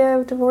idea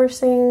of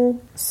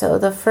divorcing? So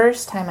the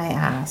first time I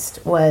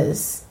asked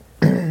was,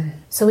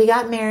 so we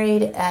got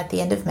married at the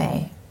end of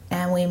May,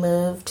 and we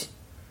moved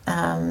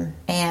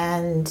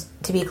and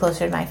to be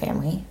closer to my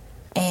family.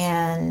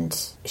 And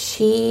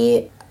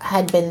she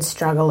had been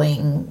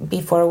struggling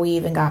before we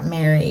even got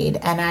married.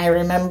 And I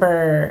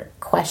remember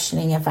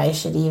questioning if I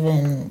should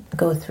even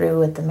go through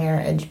with the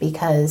marriage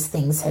because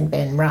things had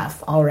been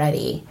rough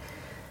already.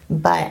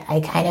 But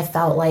I kind of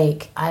felt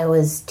like I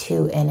was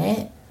too in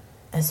it,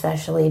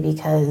 especially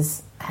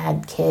because I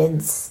had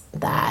kids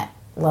that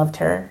loved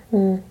her.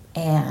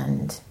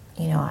 And,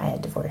 I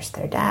had divorced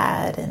their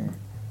dad. And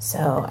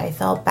so I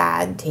felt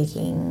bad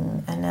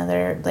taking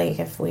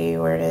if we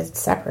were to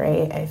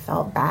separate, I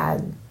felt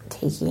bad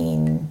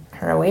taking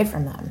her away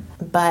from them.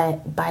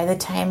 But by the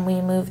time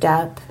we moved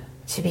up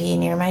to be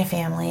near my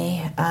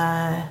family,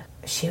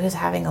 she was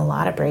having a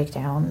lot of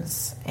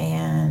breakdowns,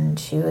 and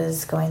she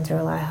was going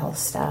through a lot of health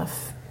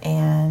stuff,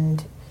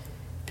 and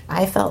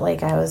I felt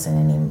like I was in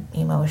an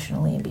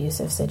emotionally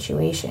abusive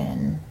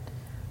situation.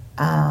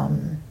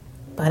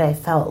 But I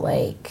felt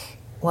like,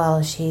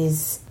 well,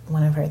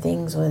 one of her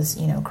things was,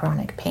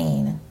 chronic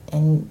pain,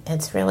 and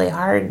it's really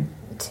hard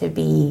to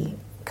be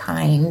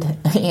kind,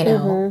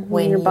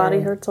 when your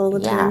body hurts all the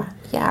time.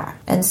 Yeah.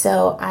 And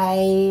so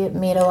I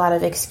made a lot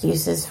of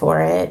excuses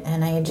for it,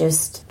 and I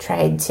just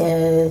tried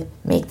to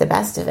make the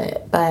best of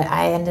it. But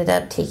I ended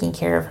up taking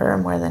care of her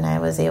more than I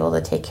was able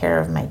to take care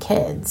of my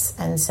kids.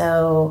 And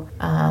so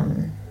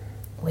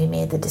we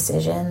made the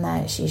decision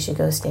that she should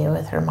go stay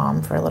with her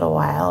mom for a little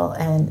while,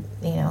 and,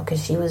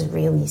 because she was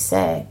really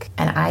sick,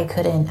 and I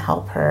couldn't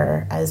help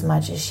her as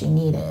much as she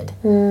needed.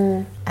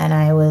 And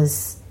I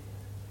was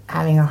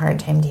having a hard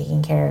time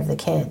taking care of the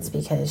kids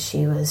because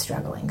she was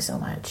struggling so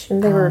much.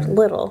 And they were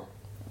little.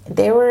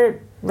 They were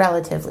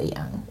relatively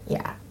young,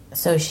 yeah.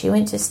 So she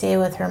went to stay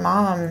with her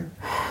mom.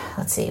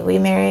 Let's see, we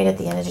married at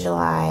the end of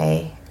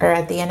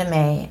at the end of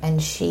May,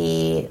 and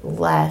she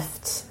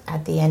left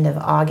at the end of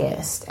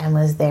August and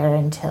was there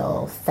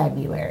until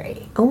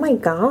February. Oh my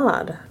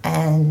God.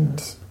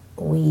 And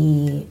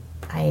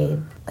I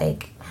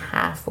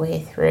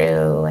halfway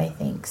through, I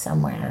think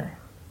somewhere,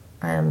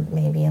 or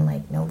maybe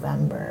in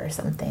November or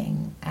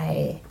something,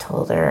 I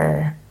told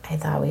her I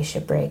thought we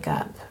should break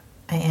up.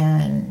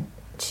 And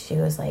she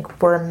was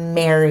like, we're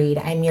married.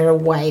 I'm your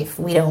wife.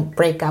 We don't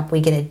break up.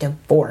 We get a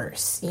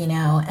divorce,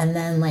 And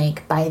then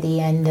by the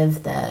end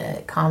of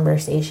the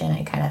conversation,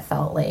 I kind of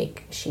felt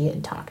like she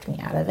had talked me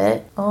out of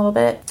it a little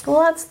bit.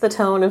 Well, that's the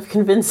tone of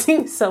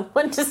convincing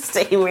someone to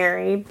stay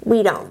married.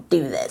 We don't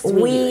do this.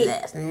 We do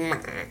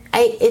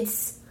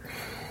this.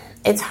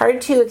 It's hard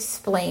to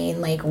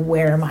explain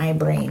where my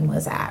brain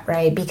was at,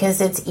 right?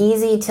 Because it's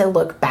easy to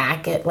look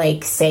back at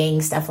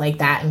saying stuff like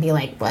that and be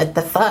like, what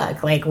the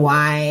fuck?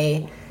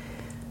 Why?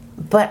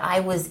 But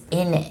I was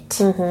in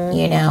it,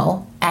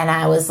 and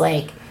I was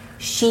like,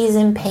 she's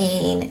in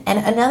pain. And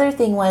another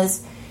thing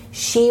was,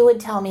 she would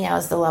tell me I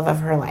was the love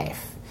of her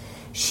life.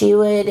 She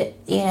would,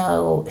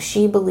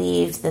 she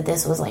believed that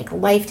this was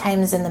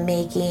lifetimes in the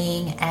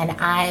making. And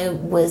I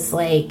was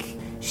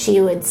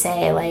she would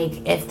say,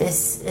 if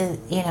this is,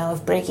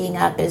 if breaking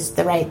up is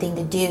the right thing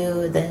to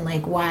do, then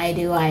why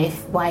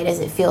does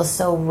it feel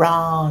so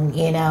wrong,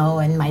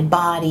 in my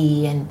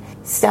body, and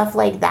stuff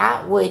like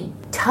that would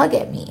tug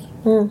at me.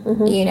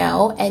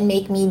 And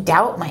make me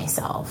doubt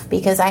myself,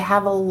 because I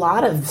have a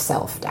lot of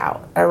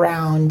self-doubt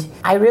around.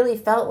 I really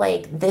felt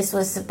like this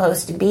was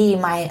supposed to be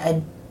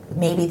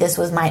maybe this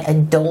was my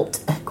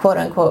adult, quote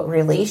unquote,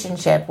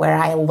 relationship where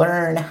I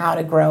learn how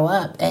to grow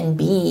up and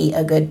be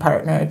a good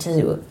partner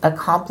to a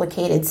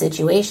complicated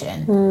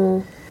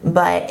situation.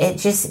 But it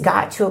just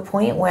got to a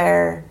point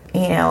where,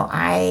 you know,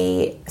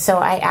 I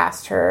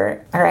asked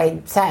her, or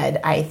I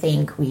said, I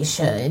think we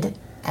should.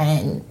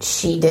 And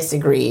she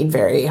disagreed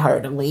very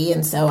heartily.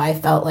 And so I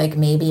felt like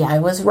maybe I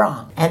was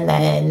wrong. And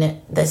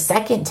then the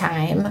second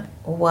time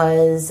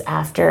was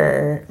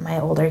after my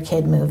older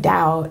kid moved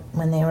out,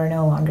 when they were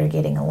no longer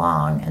getting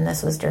along. And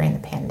this was during the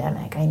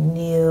pandemic. I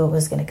knew it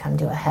was going to come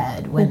to a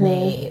head when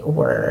they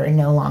were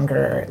no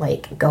longer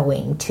like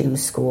going to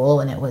school.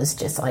 And it was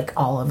just like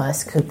all of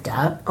us cooped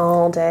up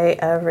all day,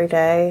 every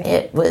day.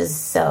 It was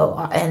so,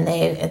 and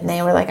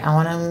they were like, I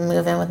want to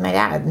move in with my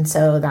dad. And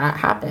so that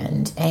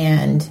happened.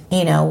 And,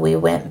 you know, we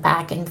went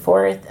back and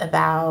forth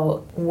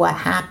about what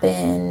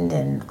happened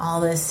and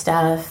all this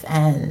stuff.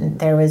 And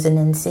there was an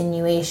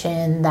insinuation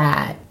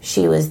that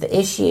she was the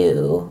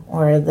issue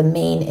or the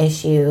main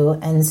issue.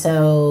 And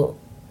so,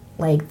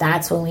 like,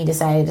 that's when we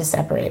decided to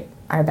separate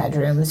our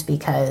bedrooms,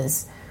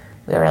 because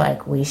we were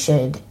like, we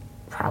should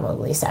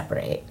probably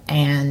separate.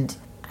 And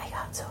I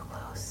got so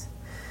close.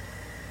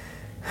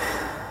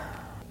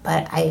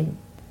 But I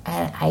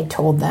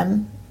told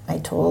them, I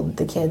told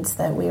the kids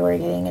that we were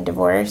getting a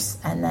divorce,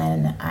 and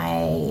then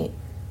I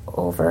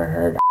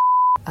overheard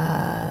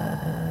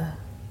on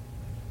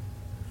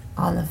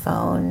the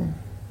phone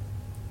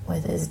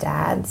with his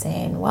dad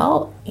saying,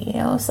 well, you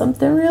know,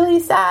 something really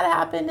sad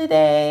happened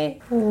today.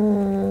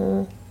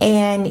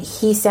 And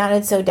he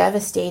sounded so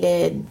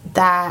devastated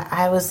that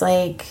I was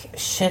like,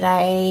 should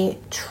I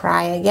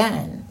try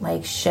again?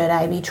 Like, should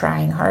I be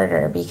trying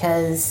harder?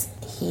 Because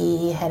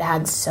he had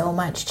had so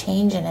much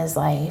change in his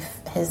life,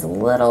 his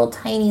little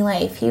tiny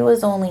life. He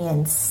was only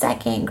in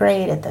second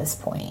grade at this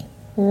point.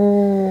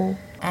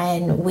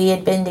 And we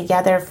had been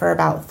together for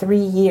about 3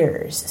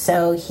 years.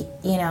 So,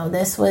 you know,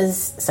 this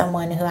was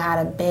someone who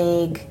had a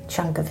big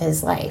chunk of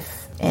his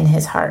life in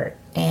his heart.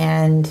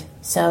 And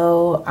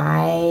so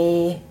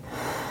I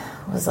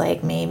was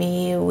like,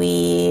 maybe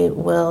we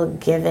will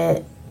give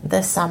it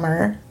the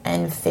summer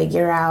and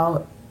figure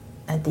out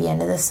at the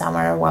end of the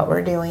summer what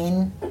we're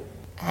doing.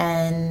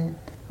 And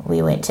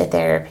we went to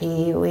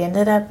therapy. We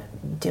ended up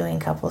doing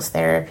couples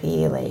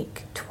therapy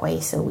like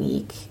twice a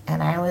week,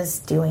 and I was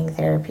doing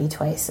therapy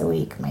twice a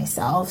week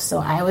myself. So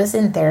I was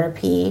in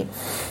therapy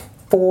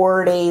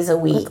 4 days a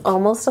week. It's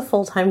almost a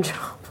full-time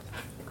job.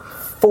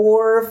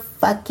 4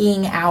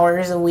 fucking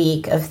hours a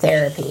week of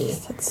therapy.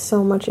 That's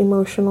so much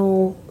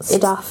emotional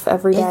stuff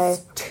every day.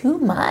 It's too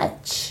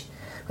much.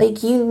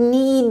 Like, you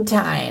need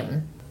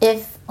time,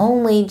 if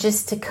only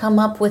just to come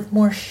up with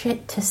more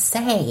shit to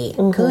say.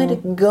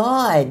 Good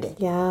God.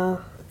 Yeah.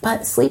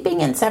 But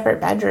sleeping in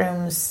separate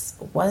bedrooms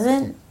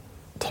wasn't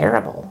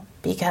terrible,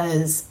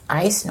 because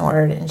I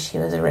snored and she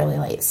was a really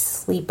light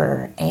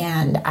sleeper,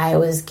 and I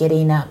was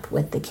getting up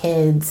with the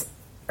kids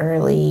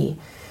early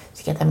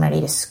to get them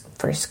ready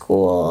for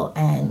school,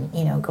 and,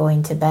 you know,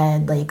 going to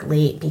bed like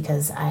late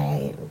because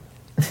I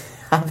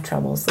have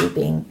trouble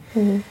sleeping.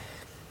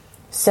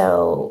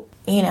 So,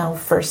 you know,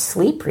 for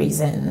sleep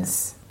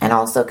reasons, and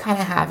also kind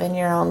of having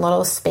your own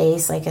little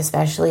space, like,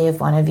 especially if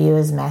one of you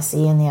is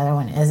messy and the other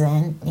one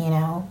isn't, you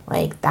know,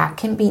 like, that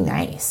can be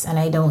nice. And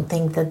I don't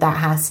think that that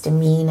has to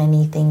mean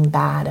anything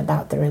bad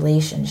about the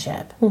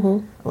relationship.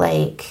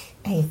 Like,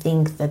 I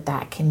think that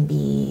that can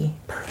be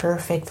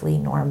perfectly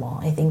normal.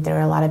 I think there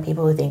are a lot of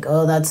people who think,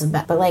 oh, that's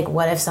bad. But, like,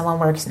 what if someone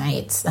works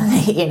nights?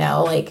 You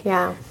know, like,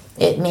 yeah,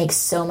 it makes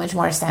so much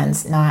more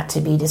sense not to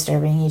be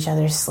disturbing each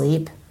other's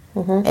sleep.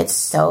 It's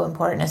so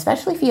important,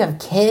 especially if you have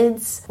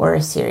kids or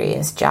a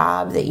serious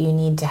job that you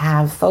need to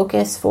have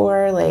focus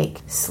for. Like,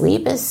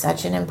 sleep is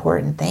such an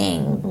important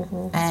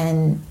thing.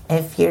 And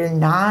if you're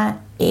not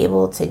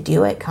able to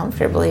do it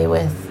comfortably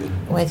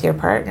with your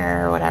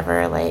partner or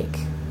whatever, like,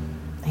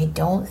 I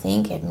don't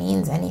think it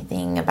means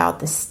anything about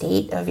the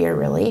state of your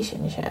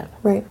relationship.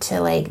 Right.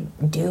 To,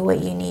 like, do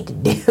what you need to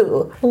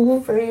do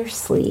for your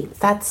sleep.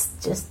 That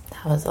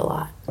was a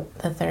lot.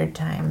 The third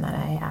time that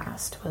I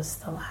asked was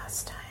the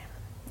last time.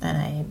 And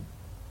I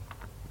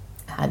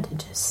had to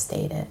just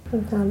state it.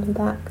 And how did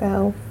that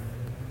go?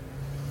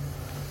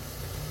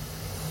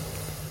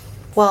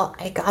 Well,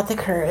 I got the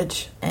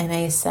courage and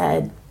I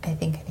said, I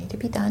think I need to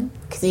be done.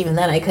 Because even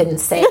then I couldn't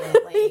say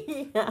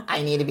it. Like,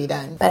 I need to be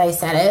done. But I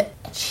said it,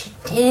 and she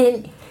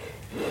didn't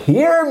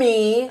hear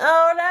me.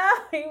 Oh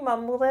no, you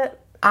mumbled it.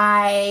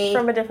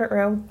 From a different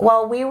room.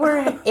 Well, we were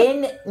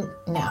in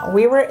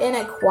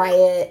a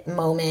quiet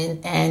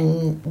moment,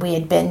 and we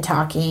had been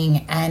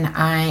talking, and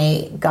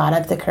I got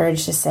up the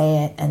courage to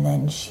say it, and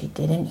then she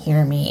didn't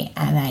hear me,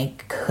 and I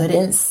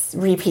couldn't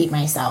repeat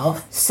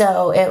myself.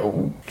 So it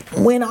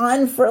went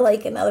on for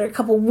like another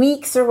couple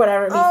weeks or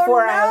whatever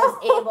before I was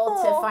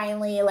able to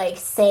finally like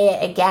say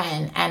it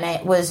again. And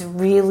it was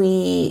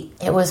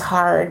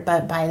hard,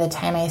 but by the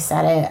time I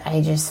said it,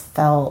 I just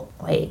felt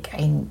like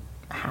I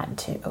had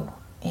to.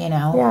 You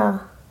know? Yeah.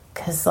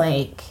 Because,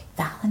 like,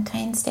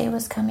 Valentine's Day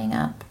was coming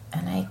up,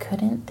 and I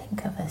couldn't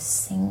think of a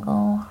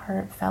single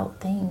heartfelt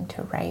thing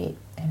to write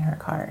in her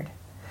card.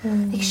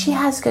 Like, she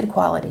has good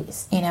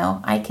qualities, you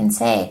know? I can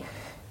say,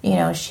 you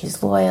know,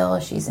 she's loyal,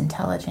 she's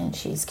intelligent,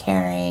 she's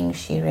caring,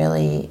 she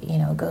really, you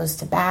know, goes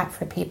to bat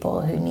for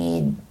people who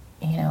need,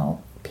 you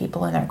know,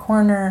 people in their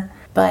corner.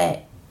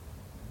 But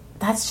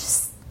that's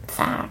just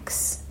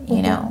facts,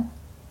 you know?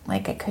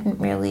 Like, I couldn't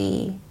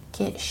really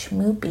get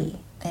schmoopy.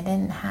 I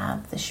didn't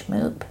have the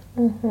schmoop.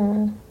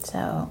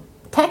 So,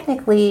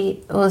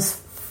 technically, it was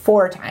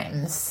 4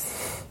 times.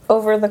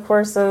 Over the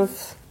course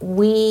of...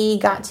 We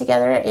got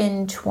together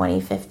in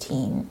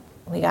 2015.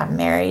 We got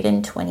married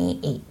in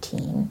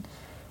 2018.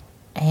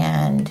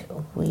 And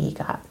we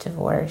got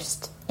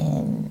divorced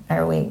in...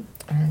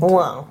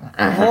 Whoa.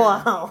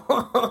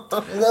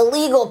 The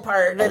legal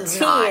part is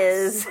not...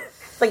 is...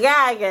 The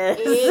gag is.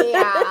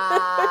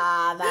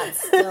 Yeah,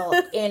 that's still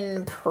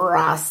in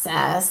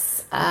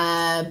process.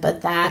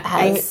 But that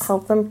has... I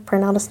helped them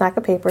print out a stack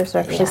of papers.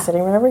 They're actually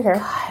sitting right over here.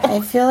 God,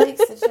 I feel like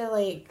such a,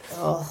 like...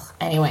 Oh,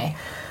 anyway.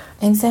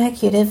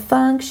 Executive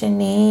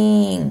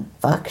functioning.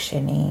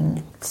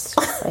 It's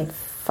just like,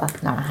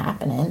 fuck not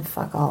happening.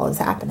 Fuck all is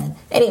happening.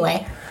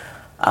 Anyway...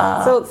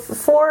 So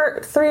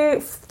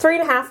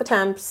 3.5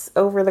 attempts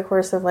over the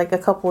course of like a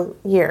few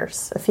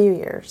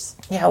years.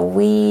 Yeah,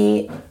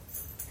 we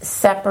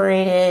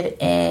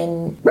separated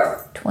in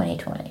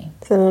 2020.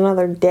 Is it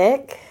another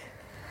dick?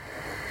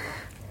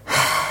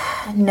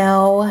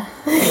 No.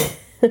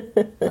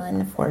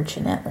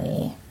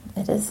 Unfortunately,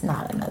 it is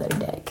not another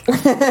dick.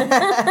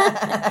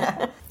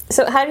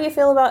 So how do you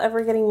feel about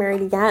ever getting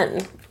married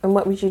again? And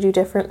what would you do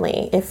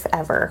differently, if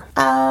ever?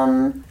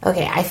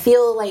 Okay, I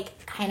feel like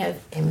kind of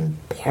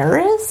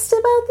embarrassed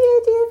about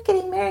the idea of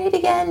getting married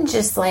again.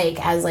 Just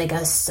like as like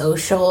a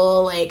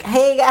social, like,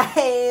 hey guys,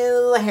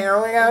 here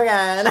we go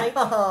again. Like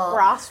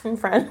Ross from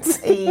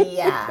Friends.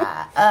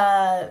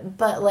 Yeah.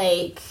 But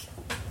like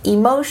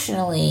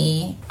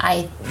emotionally,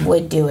 I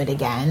would do it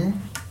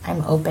again.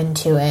 I'm open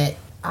to it.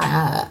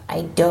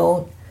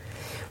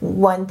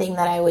 One thing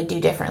that I would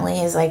do differently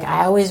is like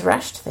I always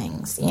rushed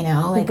things, you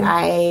know, like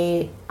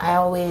I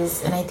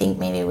always, and I think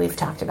maybe we've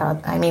talked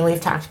about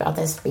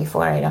this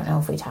before. I don't know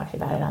if we talked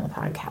about it on the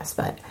podcast,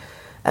 but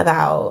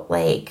about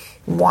like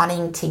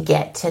wanting to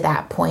get to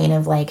that point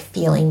of like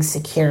feeling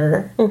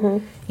secure,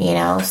 you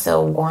know,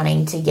 so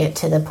wanting to get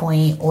to the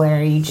point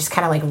where you just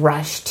kind of like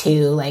rush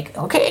to like,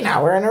 okay,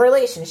 now we're in a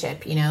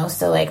relationship, you know.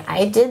 So like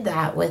I did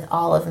that with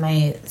all of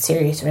my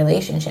serious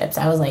relationships.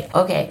 I was like,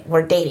 okay,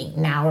 we're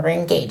dating, now we're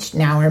engaged,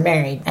 now we're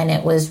married, and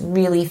it was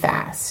really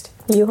fast.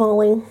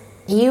 U-hauling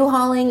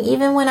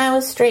even when I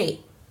was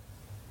straight.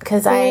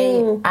 Because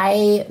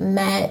I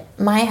met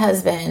my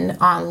husband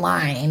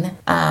online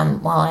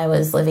while I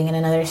was living in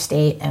another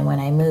state. And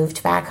when I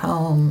moved back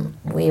home,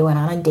 we went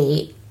on a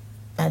date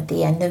at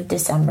the end of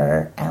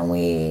December. And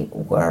we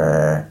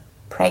were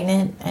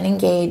pregnant and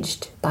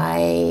engaged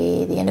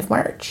by the end of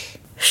March.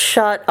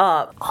 Shut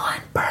up.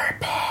 On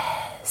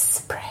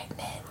purpose.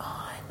 Pregnant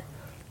on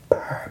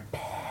purpose.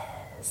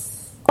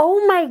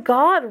 Oh my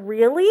God,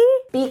 really?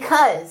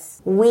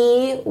 Because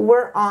we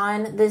were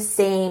on the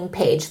same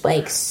page,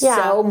 like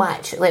so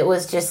much. It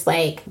was just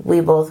like we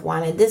both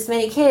wanted this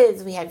many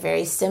kids. We had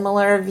very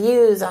similar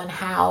views on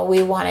how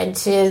we wanted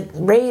to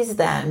raise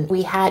them.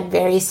 We had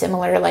very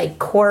similar like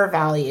core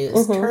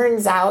values.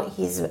 Turns out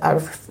he's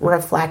a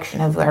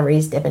reflection of whoever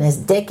he's dipping his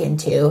dick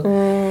into,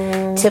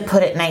 to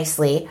put it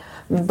nicely.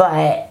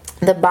 But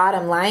the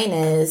bottom line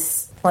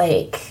is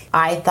like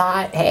I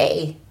thought,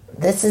 hey,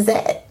 this is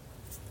it.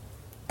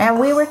 And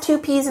we were 2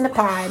 peas in a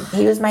pod.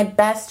 He was my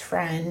best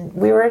friend.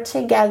 We were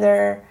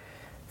together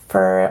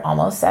for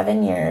almost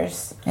 7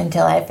 years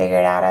until I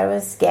figured out I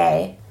was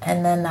gay.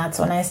 And then that's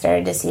when I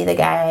started to see the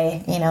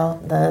guy, you know,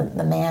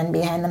 the man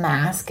behind the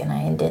mask. And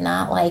I did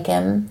not like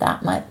him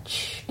that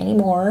much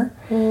anymore.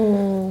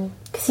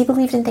 Because he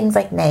believed in things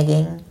like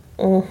negging.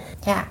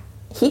 Yeah.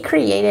 He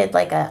created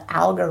like an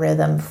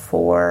algorithm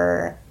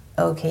for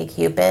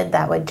OkCupid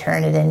that would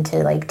turn it into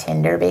like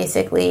Tinder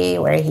basically,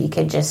 where he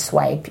could just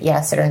swipe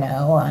yes or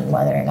no on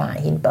whether or not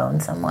he'd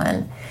bone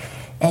someone,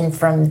 and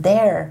from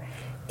there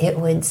it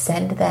would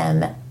send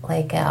them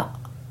like a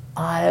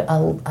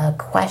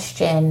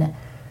question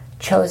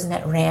chosen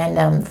at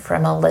random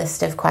from a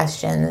list of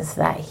questions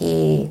that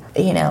he,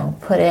 you know,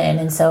 put in,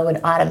 and so it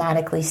would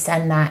automatically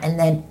send that, and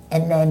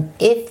then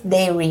if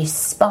they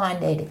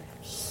responded,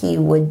 he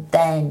would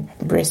then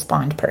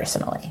respond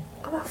personally.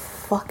 I'm a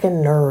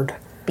fucking nerd.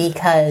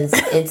 Because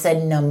it's a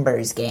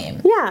numbers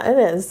game. Yeah,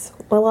 it is.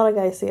 A lot of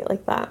guys see it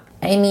like that.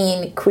 I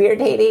mean, queer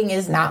dating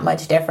is not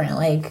much different.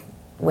 Like,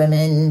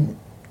 women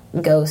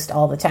ghost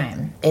all the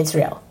time. It's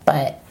real,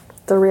 but...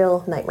 It's a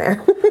real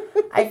nightmare.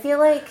 I feel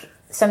like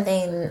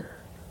something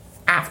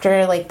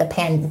after, like,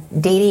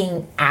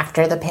 dating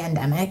after the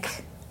pandemic,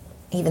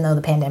 even though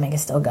the pandemic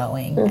is still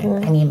going,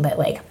 I mean, but,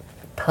 like,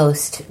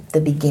 post the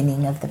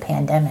beginning of the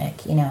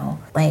pandemic, you know,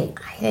 like,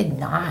 I did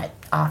not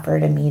offer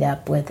to meet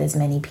up with as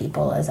many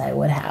people as I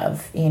would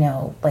have, you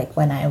know, like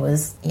when I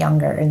was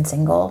younger and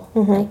single,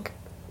 like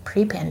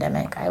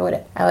pre-pandemic, I would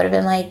have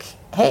been like,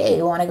 hey,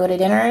 you want to go to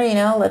dinner? You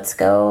know, let's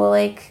go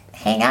like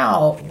hang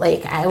out.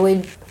 Like I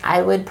would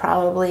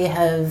probably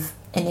have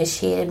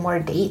initiated more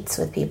dates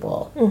with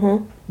people.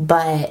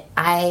 But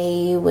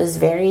I was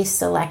very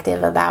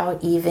selective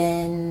about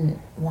even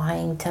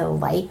wanting to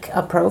like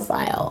a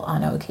profile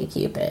on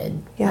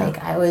OkCupid. Yeah. Like,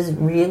 I was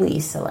really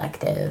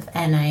selective,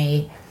 and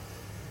I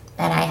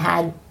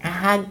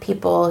had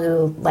people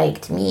who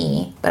liked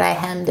me, but I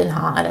hemmed and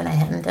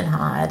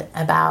hawed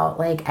about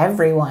like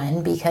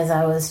everyone, because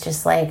I was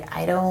just like,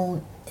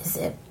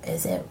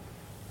 is it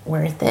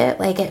worth it?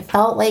 Like, it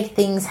felt like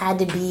things had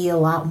to be a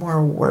lot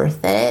more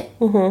worth it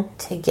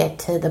to get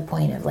to the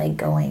point of like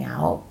going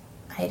out.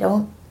 I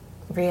don't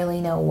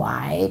really know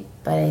why,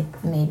 but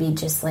maybe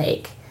just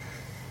like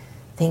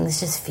things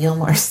just feel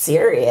more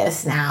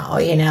serious now,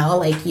 you know?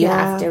 Like, you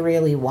have to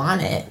really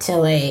want it to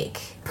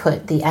like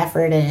put the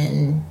effort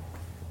in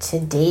to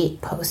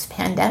date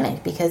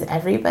post-pandemic, because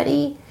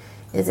everybody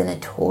is in a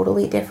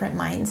totally different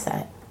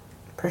mindset.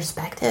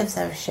 Perspectives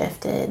have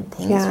shifted.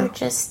 Things are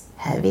just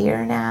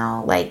heavier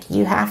now. Like,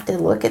 you have to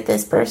look at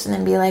this person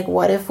and be like,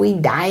 what if we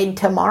died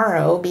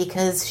tomorrow?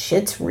 Because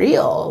shit's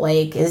real.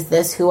 Like, is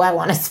this who I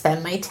want to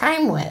spend my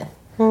time with?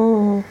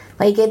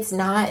 Like, it's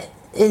not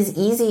as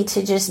easy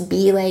to just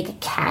be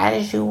like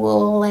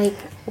casual, like,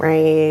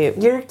 right,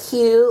 you're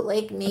cute,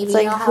 like maybe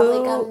like, I'll have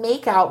like a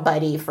makeout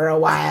buddy for a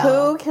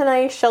while. Who can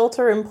I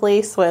shelter in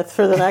place with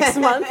for the next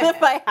month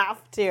if I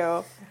have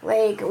to?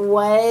 Like,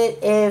 what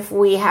if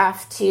we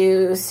have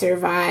to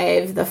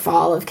survive the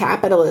fall of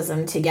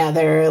capitalism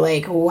together?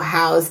 Like,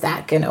 how's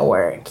that gonna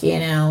work, you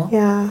know?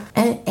 Yeah.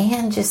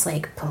 And just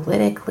like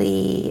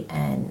politically,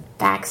 and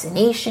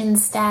vaccination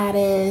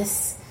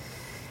status,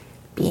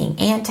 being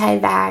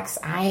anti-vax.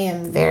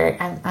 I'm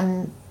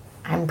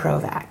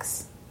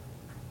pro-vax.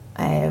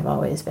 I have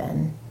always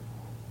been.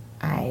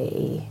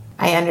 I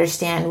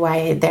understand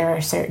why there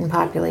are certain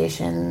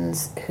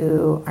populations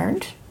who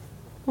aren't.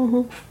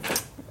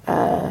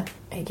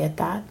 I get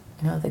that.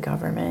 You know, the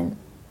government,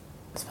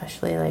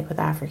 especially like with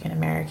African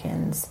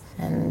Americans,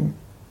 and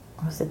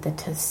was it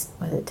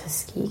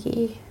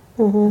Tuskegee?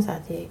 Was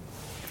that I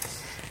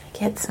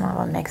get some of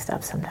them mixed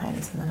up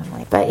sometimes, and then I'm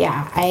like, but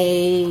yeah,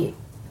 I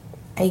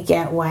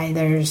get why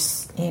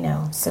there's, you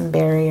know, some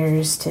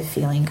barriers to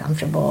feeling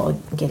comfortable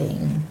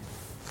getting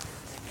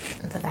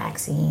the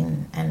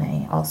vaccine, and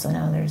I also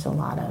know there's a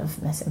lot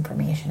of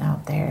misinformation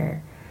out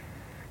there,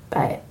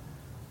 but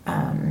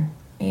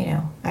you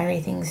know,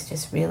 everything's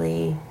just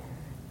really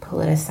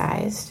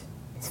politicized.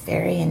 It's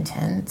very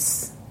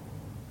intense,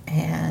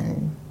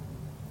 and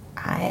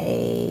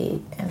I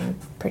am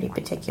pretty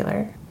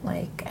particular.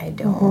 Like, I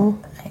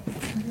don't, I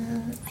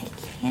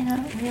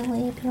can't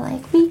really be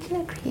like, we can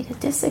agree to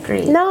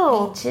disagree.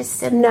 No. I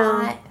just am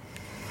not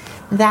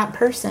that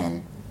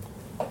person.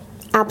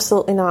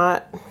 Absolutely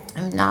not.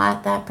 I'm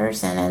not that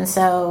person. And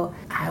so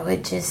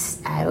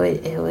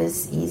it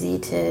was easy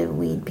to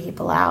weed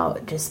people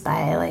out just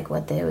by like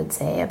what they would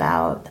say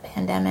about the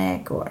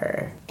pandemic,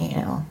 or, you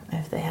know,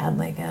 if they had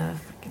like a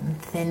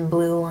thin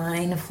blue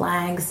line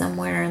flag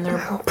somewhere in their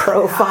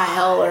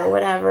profile or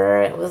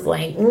whatever, it was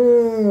like,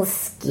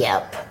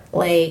 skip.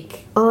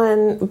 Like,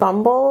 on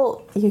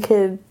Bumble, you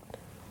could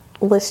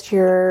list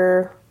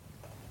your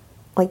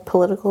like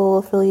political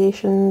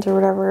affiliations or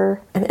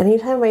whatever, and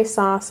anytime I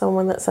saw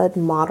someone that said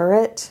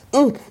moderate,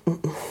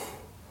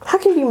 how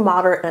can you be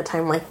moderate at a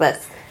time like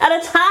this? At a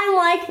time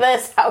like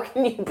this, how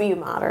can you be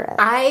moderate?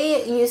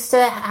 I used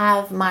to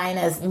have mine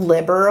as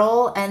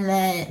liberal, and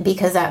then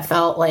because that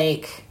felt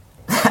like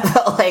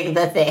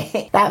the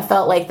thing. That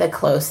felt like the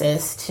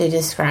closest to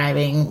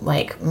describing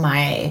like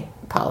my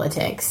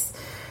politics.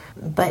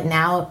 But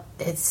now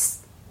it's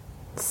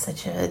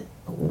such a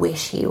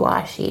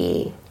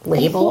wishy-washy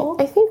label.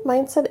 I think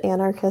mine said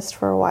anarchist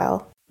for a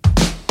while.